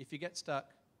 If you get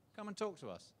stuck, come and talk to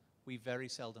us. We very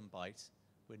seldom bite.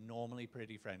 We're normally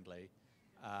pretty friendly.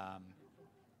 And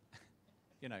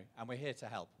we're here to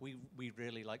help. We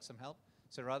really like some help.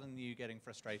 So rather than you getting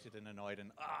frustrated and annoyed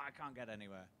and, I can't get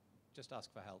anywhere, just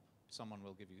ask for help. Someone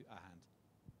will give you a hand.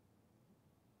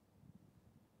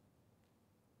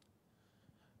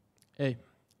 Hey.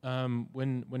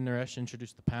 When Naresh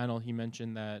introduced the panel, he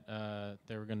mentioned that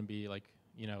there were going to be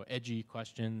edgy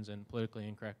questions and politically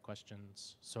incorrect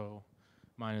questions. So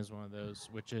mine is one of those,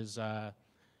 which is,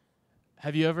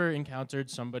 have you ever encountered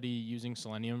somebody using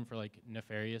Selenium for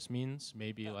nefarious means?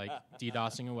 Maybe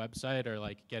DDoSing a website or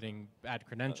getting bad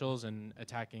credentials and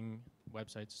attacking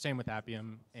websites. Same with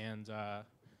Appium. And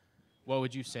what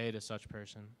would you say to such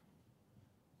person?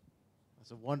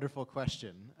 That's a wonderful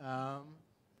question.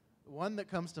 one that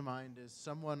comes to mind is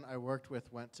someone I worked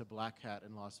with went to Black Hat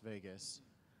in Las Vegas,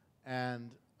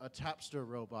 and a Tapster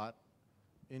robot,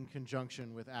 in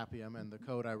conjunction with Appium and the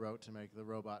code I wrote to make the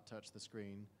robot touch the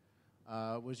screen,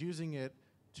 was using it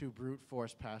to brute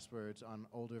force passwords on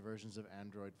older versions of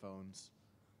Android phones.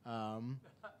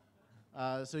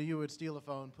 So you would steal a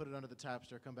phone, put it under the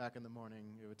Tapster, come back in the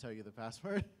morning, it would tell you the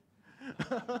password.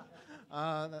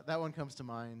 That one comes to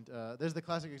mind. There's the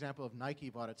classic example of Nike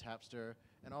bought a Tapster,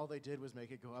 and all they did was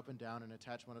make it go up and down and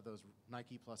attach one of those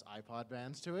Nike plus iPod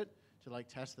bands to it to like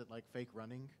test that like fake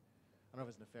running. I don't know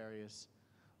if it's nefarious.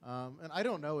 And I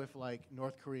don't know if like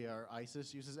North Korea or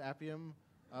ISIS uses Appium,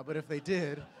 but if they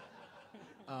did,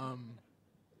 I'm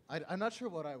not sure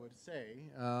what I would say.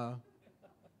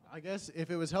 I guess if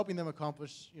it was helping them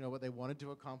accomplish, what they wanted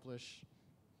to accomplish,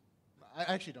 I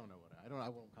actually don't know what I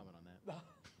won't comment on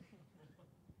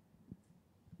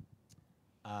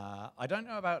that. I don't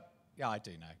know about. Yeah, I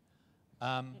do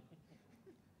know.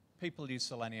 People use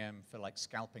Selenium for like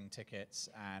scalping tickets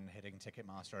and hitting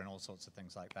Ticketmaster and all sorts of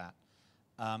things like that.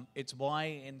 It's why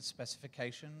in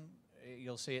specification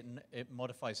you'll see it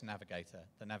modifies Navigator,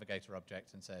 the Navigator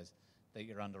object, and says that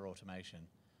you're under automation.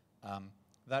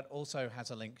 That also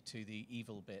has a link to the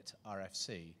evil bit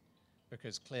RFC,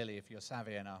 because clearly if you're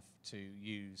savvy enough to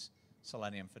use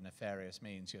Selenium for nefarious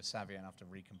means, you're savvy enough to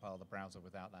recompile the browser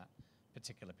without that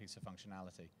particular piece of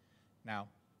functionality. Now,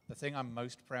 the thing I'm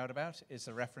most proud about is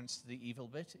the reference to the evil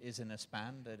bit is in a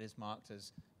span that is marked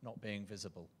as not being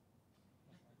visible.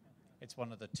 It's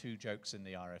one of the 2 jokes in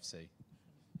the RFC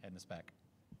in the spec.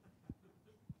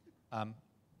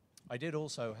 I did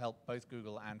also help both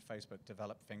Google and Facebook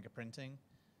develop fingerprinting,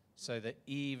 so that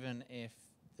even if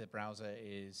the browser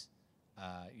is,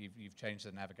 you've changed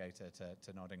the Navigator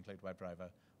to not include WebDriver,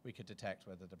 we could detect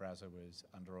whether the browser was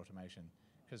under automation,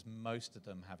 because most of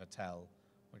them have a tell,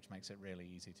 which makes it really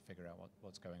easy to figure out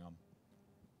what's going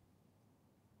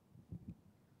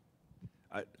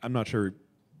on. I'm not sure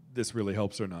this really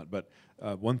helps or not, but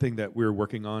one thing that we're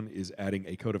working on is adding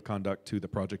a code of conduct to the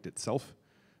project itself.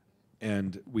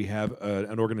 And we have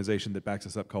an organization that backs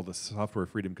us up called the Software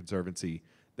Freedom Conservancy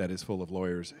that is full of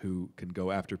lawyers who can go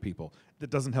after people. That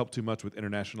doesn't help too much with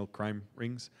international crime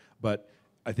rings, but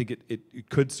I think it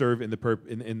could serve in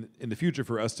the future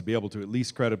for us to be able to at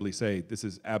least credibly say this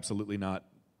is absolutely not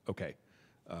okay,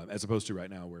 as opposed to right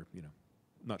now where,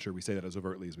 not sure we say that as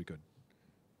overtly as we could.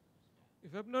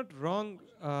 If I'm not wrong,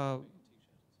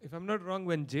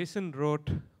 when Jason wrote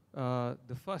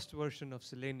the first version of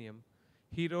Selenium,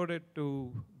 he wrote it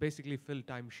to basically fill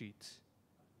timesheets.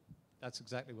 That's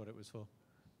exactly what it was for.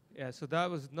 Yeah, so that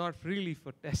was not really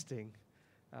for testing.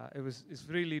 It's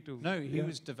really to... No, he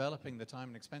was developing the time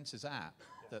and expenses app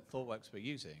that ThoughtWorks were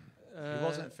using. He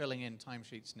wasn't filling in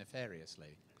timesheets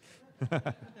nefariously.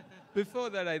 Before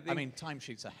that, I think... I mean,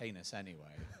 timesheets are heinous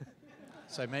anyway.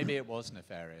 So maybe it was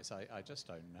nefarious. I just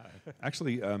don't know.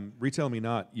 Actually, Retail Me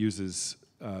Not uses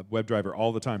WebDriver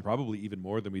all the time, probably even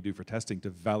more than we do for testing, to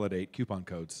validate coupon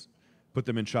codes. Put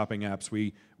them in shopping apps.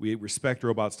 We respect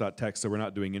robots.txt, so we're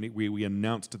not doing any. We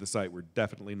announce to the site we're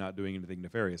definitely not doing anything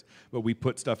nefarious. But we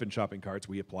put stuff in shopping carts.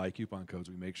 We apply coupon codes.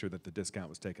 We make sure that the discount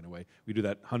was taken away. We do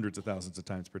that hundreds of thousands of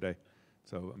times per day.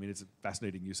 So I mean, it's a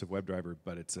fascinating use of WebDriver,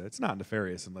 but it's not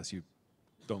nefarious unless you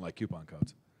don't like coupon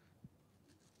codes.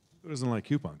 Who doesn't like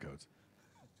coupon codes?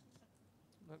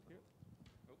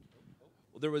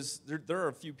 Well, there are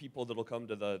a few people that'll come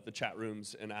to the chat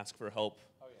rooms and ask for help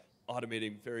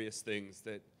automating various things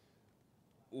that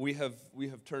we have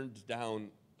turned down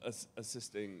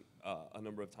assisting a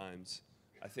number of times.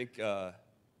 I think, they're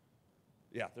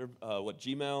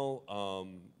Gmail,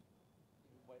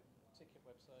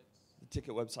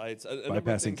 ticket websites, a number of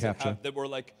bypassing things CAPTCHA. that were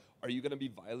like, are you going to be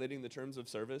violating the terms of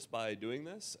service by doing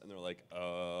this? And they're like,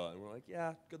 and we're like,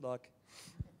 yeah, good luck.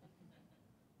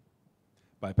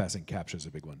 Bypassing CAPTCHA is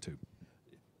a big one too.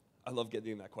 I love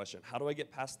getting that question. How do I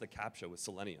get past the CAPTCHA with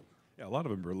Selenium? Yeah, a lot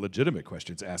of them are legitimate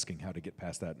questions asking how to get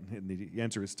past that, and the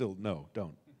answer is still no,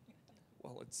 don't.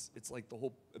 Well, it's like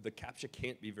the CAPTCHA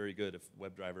can't be very good if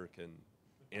WebDriver can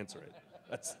answer it.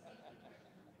 That's.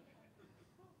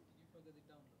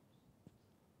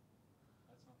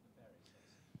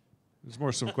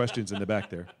 There's some questions in the back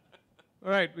there.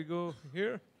 All right, we go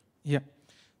here. Yeah.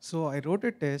 So I wrote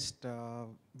a test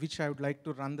which I would like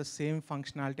to run the same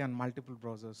functionality on multiple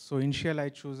browsers. So initially I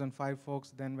chose on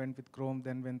Firefox, then went with Chrome,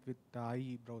 then went with the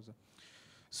IE browser.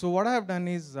 So what I have done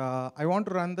is I want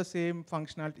to run the same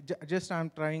functionality. Just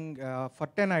I'm trying for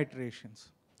 10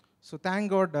 iterations. So thank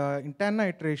God in 10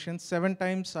 iterations, 7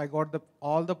 times I got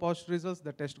all the positive results.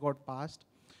 The test got passed.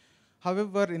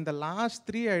 However, in the last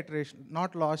 3 iterations,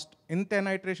 not last, in 10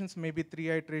 iterations, maybe 3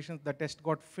 iterations, the test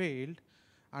got failed.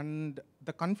 And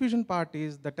the confusion part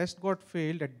is the test got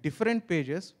failed at different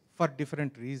pages for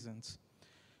different reasons.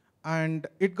 And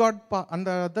it got, on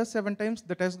the other 7 times,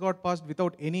 the test got passed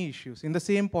without any issues in the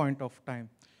same point of time.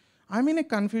 I'm in a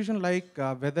confusion like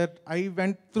whether I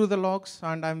went through the logs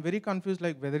and I'm very confused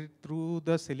like whether it through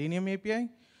the Selenium API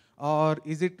or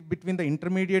is it between the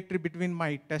intermediary between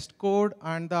my test code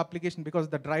and the application because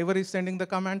the driver is sending the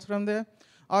commands from there,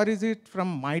 or is it from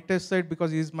my test side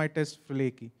because is my test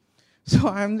flaky? So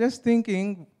I'm just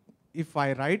thinking if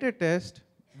I write a test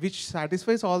which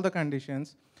satisfies all the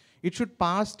conditions, it should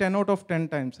pass 10 out of 10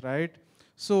 times, right?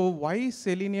 So why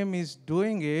Selenium is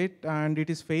doing it and it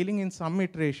is failing in some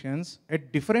iterations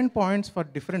at different points for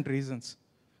different reasons?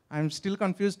 I'm still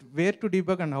confused where to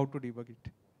debug and how to debug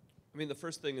it. I mean, the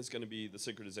first thing is going to be the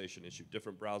synchronization issue.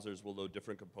 Different browsers will load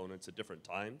different components at different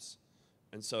times.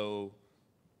 And so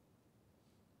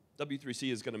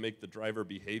W3C is going to make the driver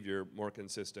behavior more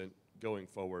consistent going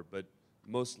forward. But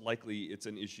most likely, it's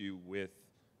an issue with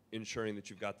ensuring that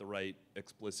you've got the right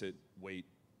explicit weight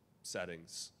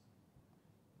settings.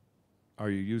 Are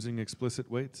you using explicit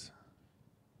weights?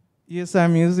 Yes,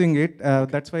 I'm using it.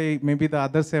 That's why maybe the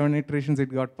other 7 iterations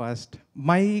it got passed.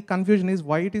 My confusion is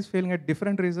why it is failing at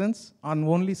different reasons on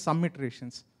only some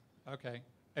iterations. Okay.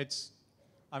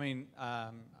 I mean,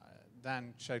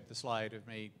 Dan showed the slide of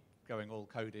me going all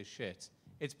code is shit.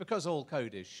 It's because all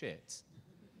code is shit.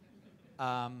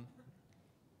 And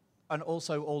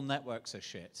also all networks are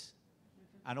shit.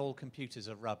 And all computers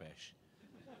are rubbish.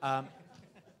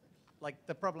 Like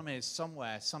the problem is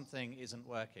somewhere something isn't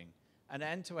working. An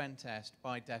end-to-end test,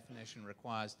 by definition,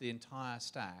 requires the entire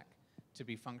stack to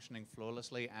be functioning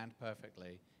flawlessly and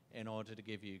perfectly in order to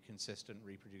give you consistent,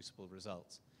 reproducible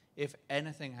results. If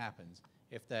anything happens,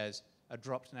 if there's a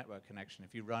dropped network connection,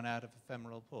 if you run out of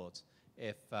ephemeral ports,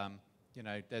 if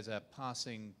there's a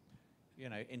passing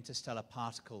interstellar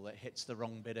particle that hits the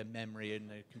wrong bit of memory in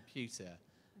the computer,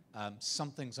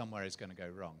 something somewhere is going to go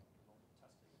wrong.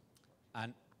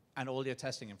 And all your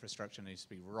testing infrastructure needs to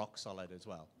be rock solid as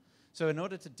well. So in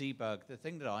order to debug, the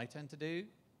thing that I tend to do,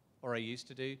 or I used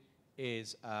to do,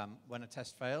 is when a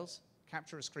test fails,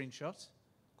 capture a screenshot.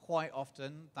 Quite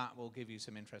often, that will give you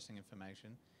some interesting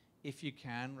information. If you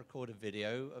can, record a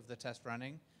video of the test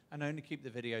running, and only keep the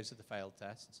videos of the failed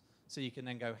tests. So you can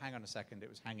then go, hang on a second, it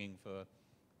was hanging for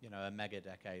a mega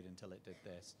decade until it did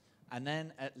this. And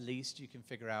then at least you can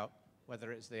figure out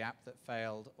whether it's the app that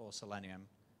failed or Selenium.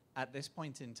 At this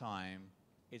point in time,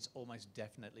 it's almost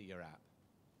definitely your app.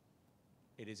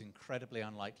 It is incredibly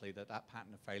unlikely that that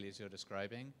pattern of failures you're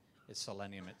describing is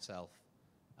Selenium itself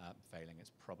failing.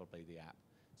 It's probably the app.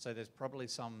 So there's probably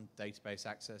some database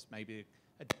access, maybe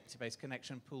a database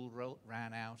connection pool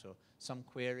ran out, or some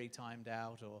query timed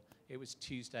out, or it was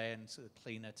Tuesday and so the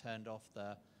cleaner turned off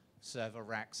the server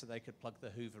rack so they could plug the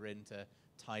Hoover in to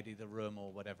tidy the room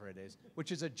or whatever it is,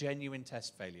 which is a genuine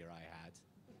test failure I had.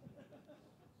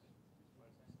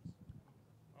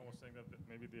 I was saying that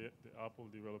maybe the Apple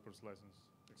developer's license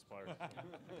expired.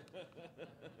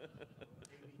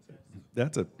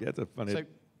 That's a funny. So,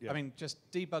 yeah. I mean, just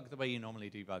debug the way you normally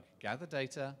debug. Gather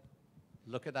data,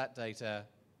 look at that data,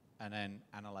 and then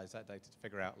analyze that data to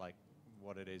figure out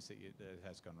what it is that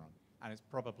has gone wrong. And it's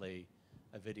probably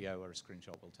a video or a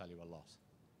screenshot will tell you a lot.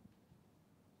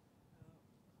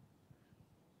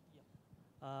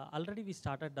 Already we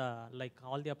started,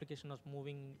 all the application was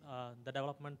moving the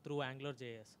development through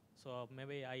AngularJS. So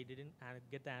maybe I didn't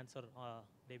get the answer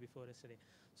day before yesterday.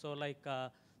 So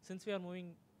since we are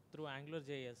moving through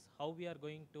AngularJS, how we are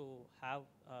going to have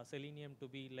Selenium to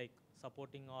be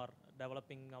supporting or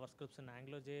developing our scripts in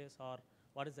AngularJS, or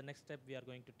what is the next step we are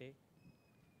going to take?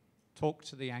 Talk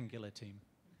to the Angular team.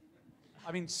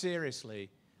 I mean, seriously,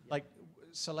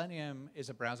 Selenium is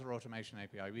a browser automation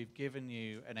API. We've given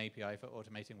you an API for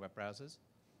automating web browsers,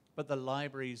 but the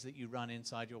libraries that you run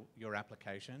inside your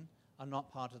application are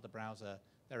not part of the browser.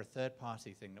 They're a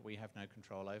third-party thing that we have no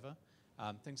control over.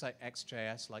 Things like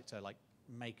XJS like to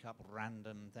make up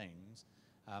random things.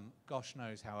 Gosh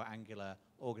knows how Angular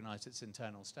organized its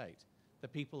internal state. The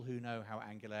people who know how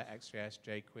Angular, XJS,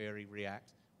 jQuery,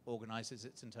 React organizes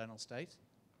its internal state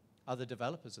are the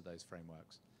developers of those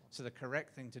frameworks. So the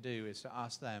correct thing to do is to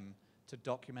ask them to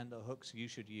document the hooks you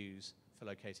should use for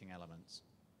locating elements.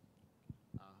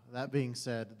 That being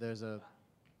said, there's a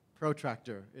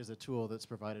Protractor is a tool that's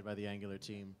provided by the Angular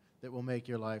team that will make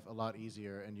your life a lot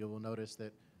easier, and you will notice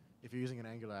that if you're using an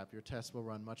Angular app, your tests will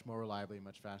run much more reliably,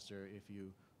 much faster if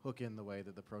you hook in the way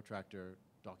that the Protractor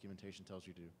documentation tells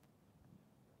you to.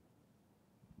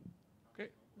 Okay,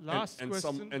 Last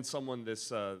question. And someone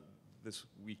this this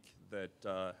week that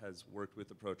has worked with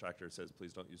the protractor says,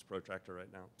 please don't use protractor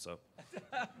right now. So.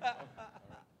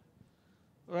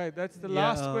 Right, that's the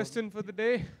last question for the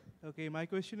day. Okay, my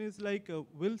question is like,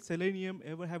 will Selenium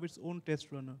ever have its own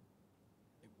test runner?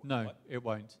 No, it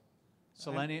won't.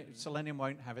 Selenium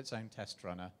won't have its own test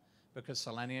runner because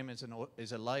Selenium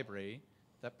is a library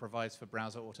that provides for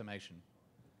browser automation.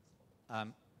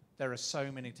 There are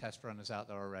so many test runners out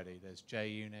there already. There's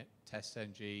JUnit,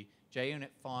 TestNG, JUnit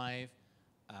 5,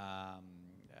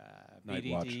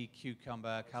 BDD,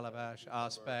 Cucumber, Calabash,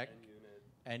 RSpec,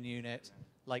 NUnit.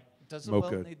 Like, does the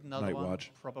Mocha, world need another one? Nightwatch.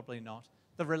 Probably not.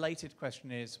 The related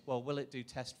question is, well, will it do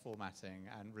test formatting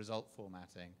and result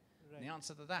formatting? And the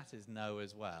answer to that is no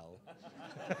as well.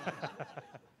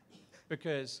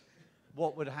 Because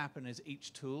what would happen is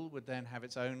each tool would then have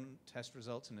its own test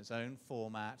results in its own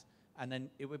format, and then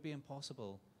it would be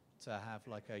impossible to have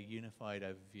like a unified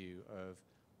overview of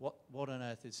what on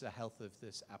earth is the health of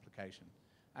this application.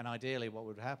 And ideally what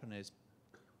would happen is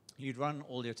you'd run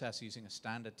all your tests using a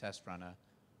standard test runner.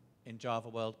 In Java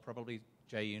world, probably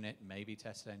JUnit, maybe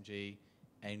TestNG,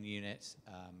 NUnit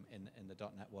in the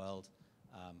 .NET world,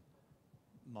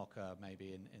 Mocha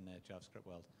maybe in the JavaScript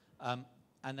world.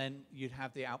 And then you'd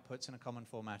have the outputs in a common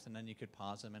format, and then you could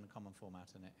parse them in a common format,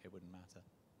 and it wouldn't matter.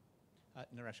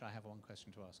 Naresh, I have one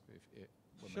question to ask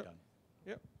when we're done.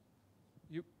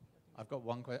 Yep. I've got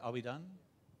one question. Are we done?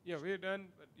 Yeah, we're done.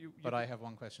 But I have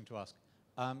one question to ask.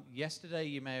 Yesterday,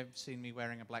 you may have seen me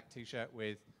wearing a black T-shirt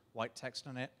with white text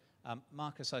on it.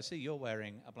 Marcus, I see you're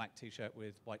wearing a black T-shirt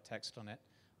with white text on it.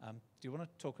 Do you want to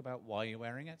talk about why you're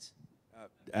wearing it?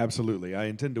 Absolutely. I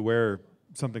intend to wear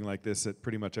something like this at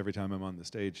pretty much every time I'm on the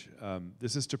stage.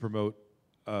 This is to promote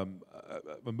a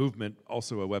movement,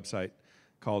 also a website,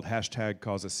 called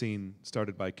 #CauseAScene,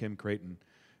 started by Kim Creighton,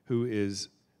 who is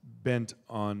bent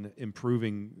on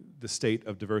improving the state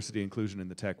of diversity inclusion in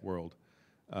the tech world.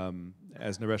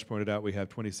 As Naresh pointed out, we have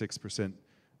 26%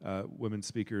 women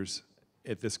speakers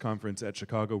at this conference at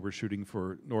Chicago. We're shooting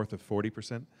for north of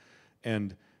 40%.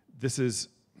 And this is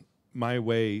my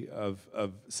way of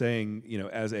saying, you know,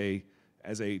 as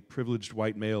a privileged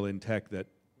white male in tech, that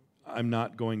I'm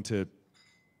not going to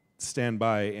stand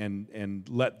by and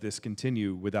let this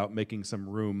continue without making some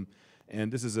room.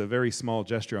 And this is a very small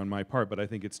gesture on my part, but I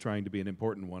think it's trying to be an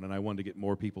important one, and I want to get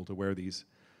more people to wear these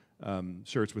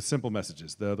shirts with simple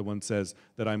messages. The other one says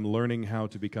that I'm learning how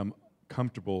to become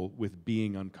comfortable with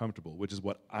being uncomfortable, which is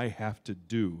what I have to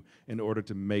do in order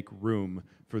to make room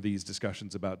for these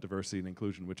discussions about diversity and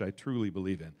inclusion, which I truly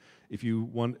believe in. If you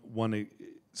want a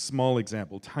small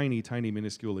example, tiny,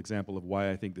 minuscule example of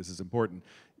why I think this is important,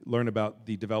 learn about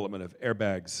the development of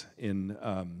airbags in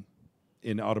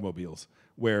automobiles,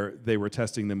 where they were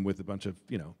testing them with a bunch of,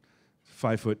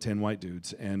 5'10" white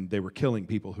dudes, and they were killing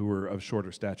people who were of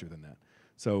shorter stature than that.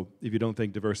 So if you don't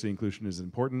think diversity and inclusion is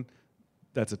important,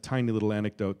 that's a tiny little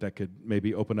anecdote that could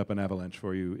maybe open up an avalanche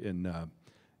for you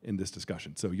in this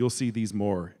discussion. So you'll see these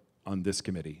more on this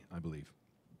committee, I believe.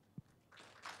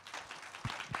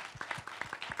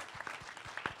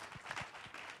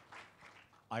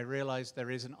 I realize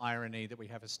there is an irony that we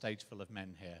have a stage full of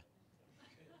men here.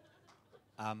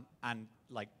 And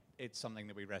like, it's something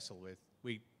that we wrestle with.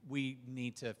 We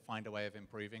need to find a way of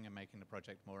improving and making the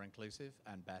project more inclusive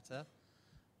and better.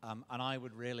 And I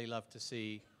would really love to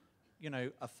see,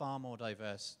 a far more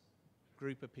diverse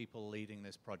group of people leading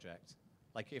this project.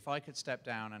 Like, if I could step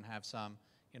down and have some,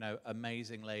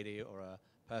 amazing lady or a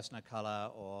person of color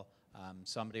or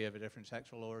somebody of a different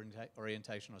sexual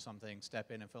orientation or something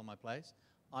step in and fill my place,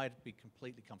 I'd be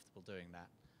completely comfortable doing that.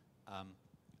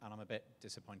 And I'm a bit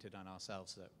disappointed in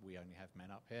ourselves that we only have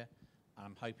men up here. And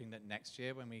I'm hoping that next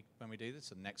year when we do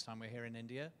this, and next time we're here in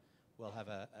India, we'll have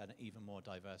an even more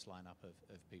diverse lineup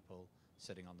of people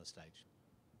sitting on the stage.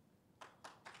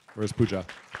 Where's Pooja?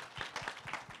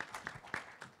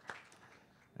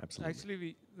 Absolutely.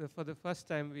 Actually, for the first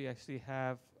time, we actually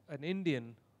have an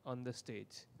Indian on the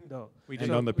stage, though.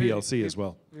 And on the PLC as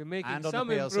well. We're making And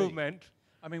some improvement.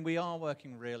 I mean, we are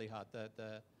working really hard.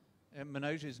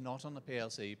 Manoj is not on the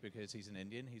PLC because he's an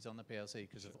Indian. He's on the PLC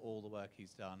because of all the work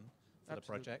he's done for the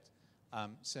project.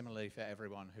 Similarly, for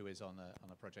everyone who is on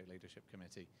the project leadership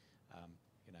committee,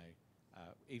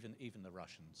 even the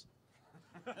Russians.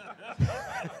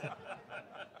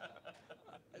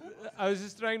 I was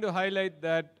just trying to highlight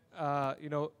that,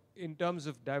 in terms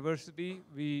of diversity,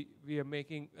 we are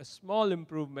making a small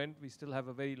improvement. We still have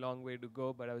a very long way to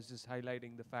go, but I was just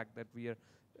highlighting the fact that we are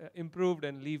improved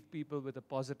and leave people with a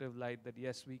positive light that,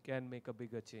 yes, we can make a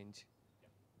bigger change.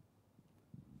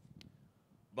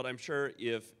 but I'm sure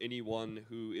if anyone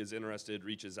who is interested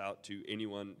reaches out to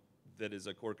anyone that is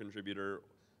a core contributor,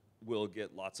 we'll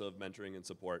get lots of mentoring and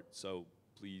support. So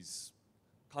please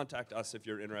contact us if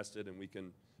you're interested, and we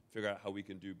can figure out how we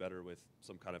can do better with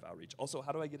some kind of outreach. Also,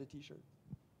 how do I get a t-shirt?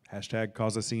 Hashtag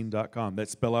causeascene.com.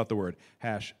 Let's spell out the word.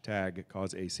 Hashtag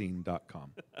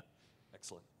causeascene.com.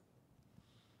 Excellent.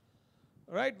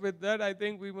 All right, with that, I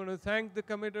think we want to thank the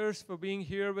committers for being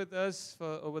here with us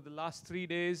for over the last 3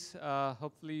 days.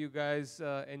 Hopefully you guys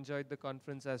enjoyed the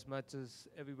conference as much as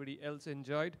everybody else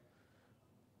enjoyed,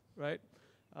 right?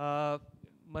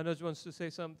 Manoj wants to say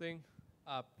something.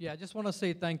 Yeah, I just want to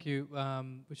say thank you,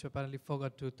 which I apparently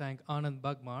forgot to thank Anand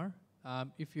Bagmar.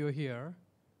 If you're here,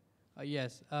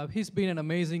 yes, he's been an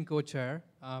amazing co-chair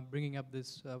bringing up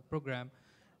this program.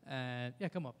 And yeah,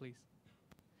 come up, please.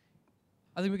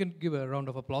 I think we can give a round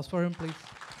of applause for him, please.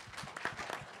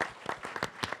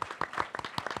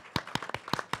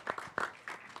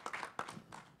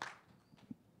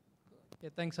 Yeah,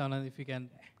 thanks, Anand. If you can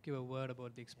give a word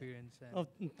about the experience.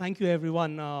 Thank you,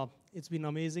 everyone. It's been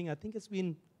amazing. I think it's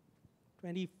been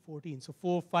 2014. So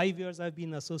 4 or 5 years I've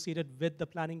been associated with the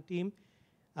planning team.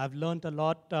 I've learned a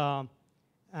lot,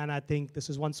 and I think this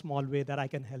is one small way that I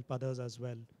can help others as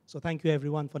well. So thank you,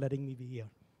 everyone, for letting me be here.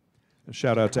 A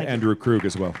shout out to Andrew Krug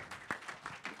as well.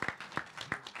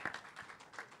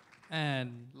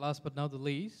 And last but not the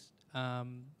least,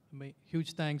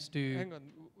 huge thanks to... Hang on,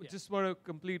 just want to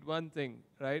complete one thing,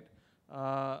 right?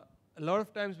 A lot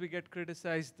of times we get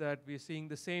criticized that we're seeing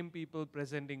the same people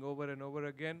presenting over and over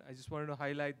again. I just wanted to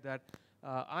highlight that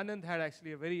Anand had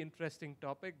actually a very interesting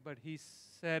topic, but he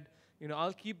said, you know,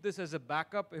 I'll keep this as a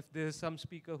backup. If there's some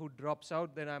speaker who drops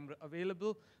out, then I'm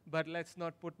available, but let's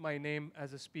not put my name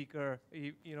as a speaker.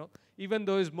 You know, even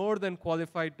though he's more than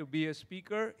qualified to be a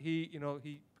speaker, he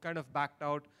kind of backed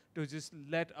out to just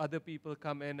let other people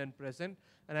come in and present.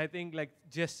 And I think like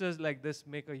gestures like this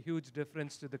make a huge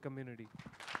difference to the community.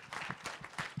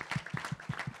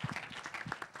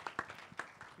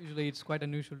 Usually it's quite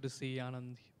unusual to see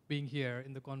Anand being here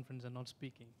in the conference and not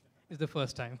speaking. It's the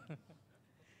first time.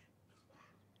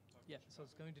 Yeah, so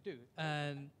it's going to do.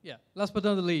 And yeah, last but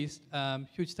not the least,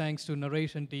 huge thanks to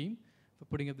narration team for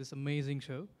putting up this amazing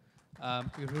show.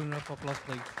 Give a round of applause,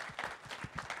 please.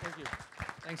 Thank you.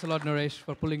 Thanks a lot, Naresh,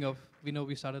 for pulling off. We know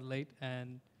we started late,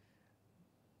 and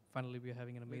finally we're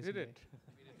having an amazing day.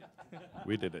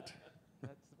 We did it.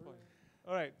 That's the point.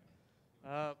 All right.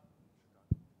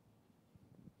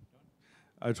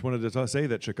 I just wanted to say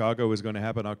that Chicago is going to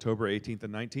happen October 18th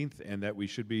and 19th, and that we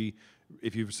should be,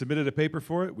 if you've submitted a paper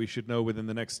for it, we should know within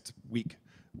the next week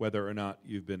whether or not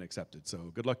you've been accepted.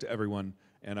 So good luck to everyone,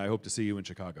 and I hope to see you in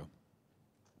Chicago.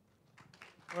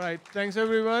 All right, thanks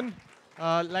everyone.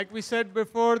 Like we said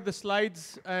before, the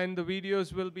slides and the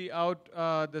videos will be out.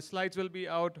 The slides will be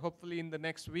out hopefully in the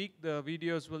next week. The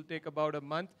videos will take about a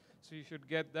month, so you should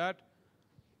get that.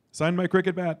 Sign my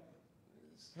cricket bat.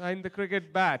 Sign the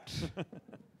cricket bat.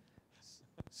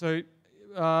 So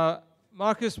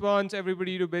Marcus wants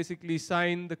everybody to basically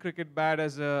sign the cricket bat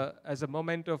as a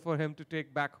memento for him to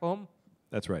take back home.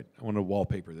 That's right. I want to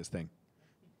wallpaper this thing.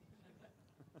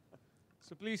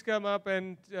 So please come up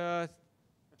and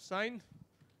sign.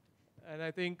 And I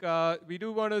think we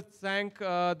do want to thank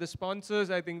the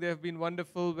sponsors. I think they have been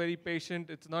wonderful, very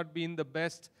patient. It's not been the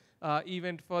best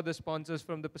event for the sponsors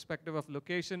from the perspective of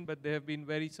location, but they have been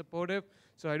very supportive.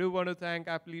 So I do want to thank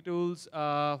Applitools,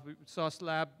 Sauce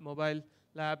Lab, Mobile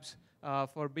Labs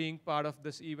for being part of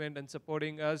this event and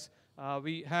supporting us.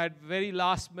 We had very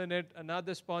last minute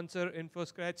another sponsor,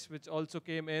 InfoScratch, which also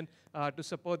came in to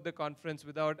support the conference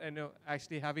without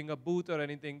actually having a booth or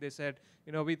anything. They said,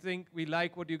 we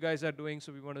like what you guys are doing,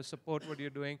 so we want to support what you're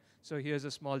doing, so here's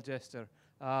a small gesture.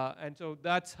 And so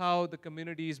that's how the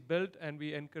community is built, and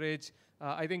we encourage,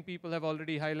 I think people have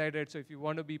already highlighted, so if you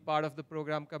want to be part of the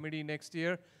program committee next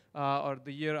year or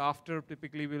the year after,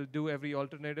 typically we'll do every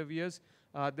alternative years.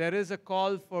 There is a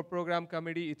call for program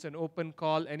committee. It's an open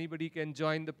call. Anybody can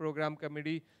join the program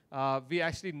committee. We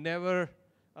actually never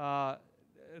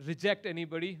reject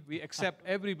anybody. We accept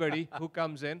everybody who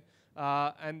comes in.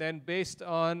 And then based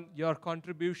on your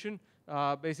contribution,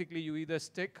 basically you either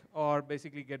stick or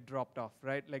basically get dropped off,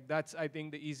 right? Like that's, I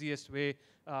think, the easiest way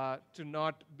to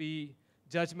not be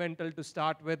judgmental to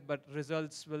start with, but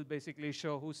results will basically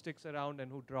show who sticks around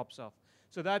and who drops off.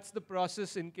 So that's the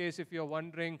process. In case if you're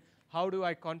wondering, how do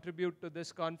I contribute to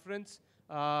this conference?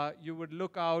 You would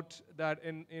look out that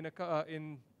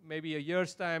in maybe a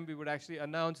year's time, we would actually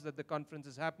announce that the conference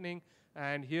is happening.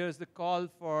 And here's the call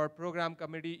for program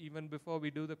committee even before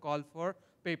we do the call for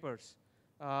papers.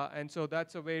 And so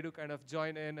that's a way to kind of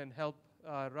join in and help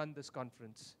run this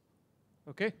conference.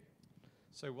 Okay?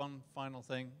 So one final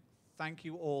thing. Thank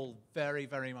you all very,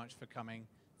 very much for coming.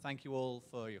 Thank you all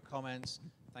for your comments.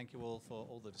 Thank you all for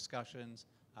all the discussions.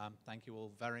 Thank you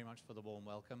all very much for the warm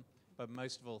welcome. But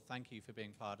most of all, thank you for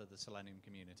being part of the Selenium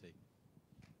community.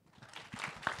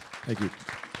 Thank you.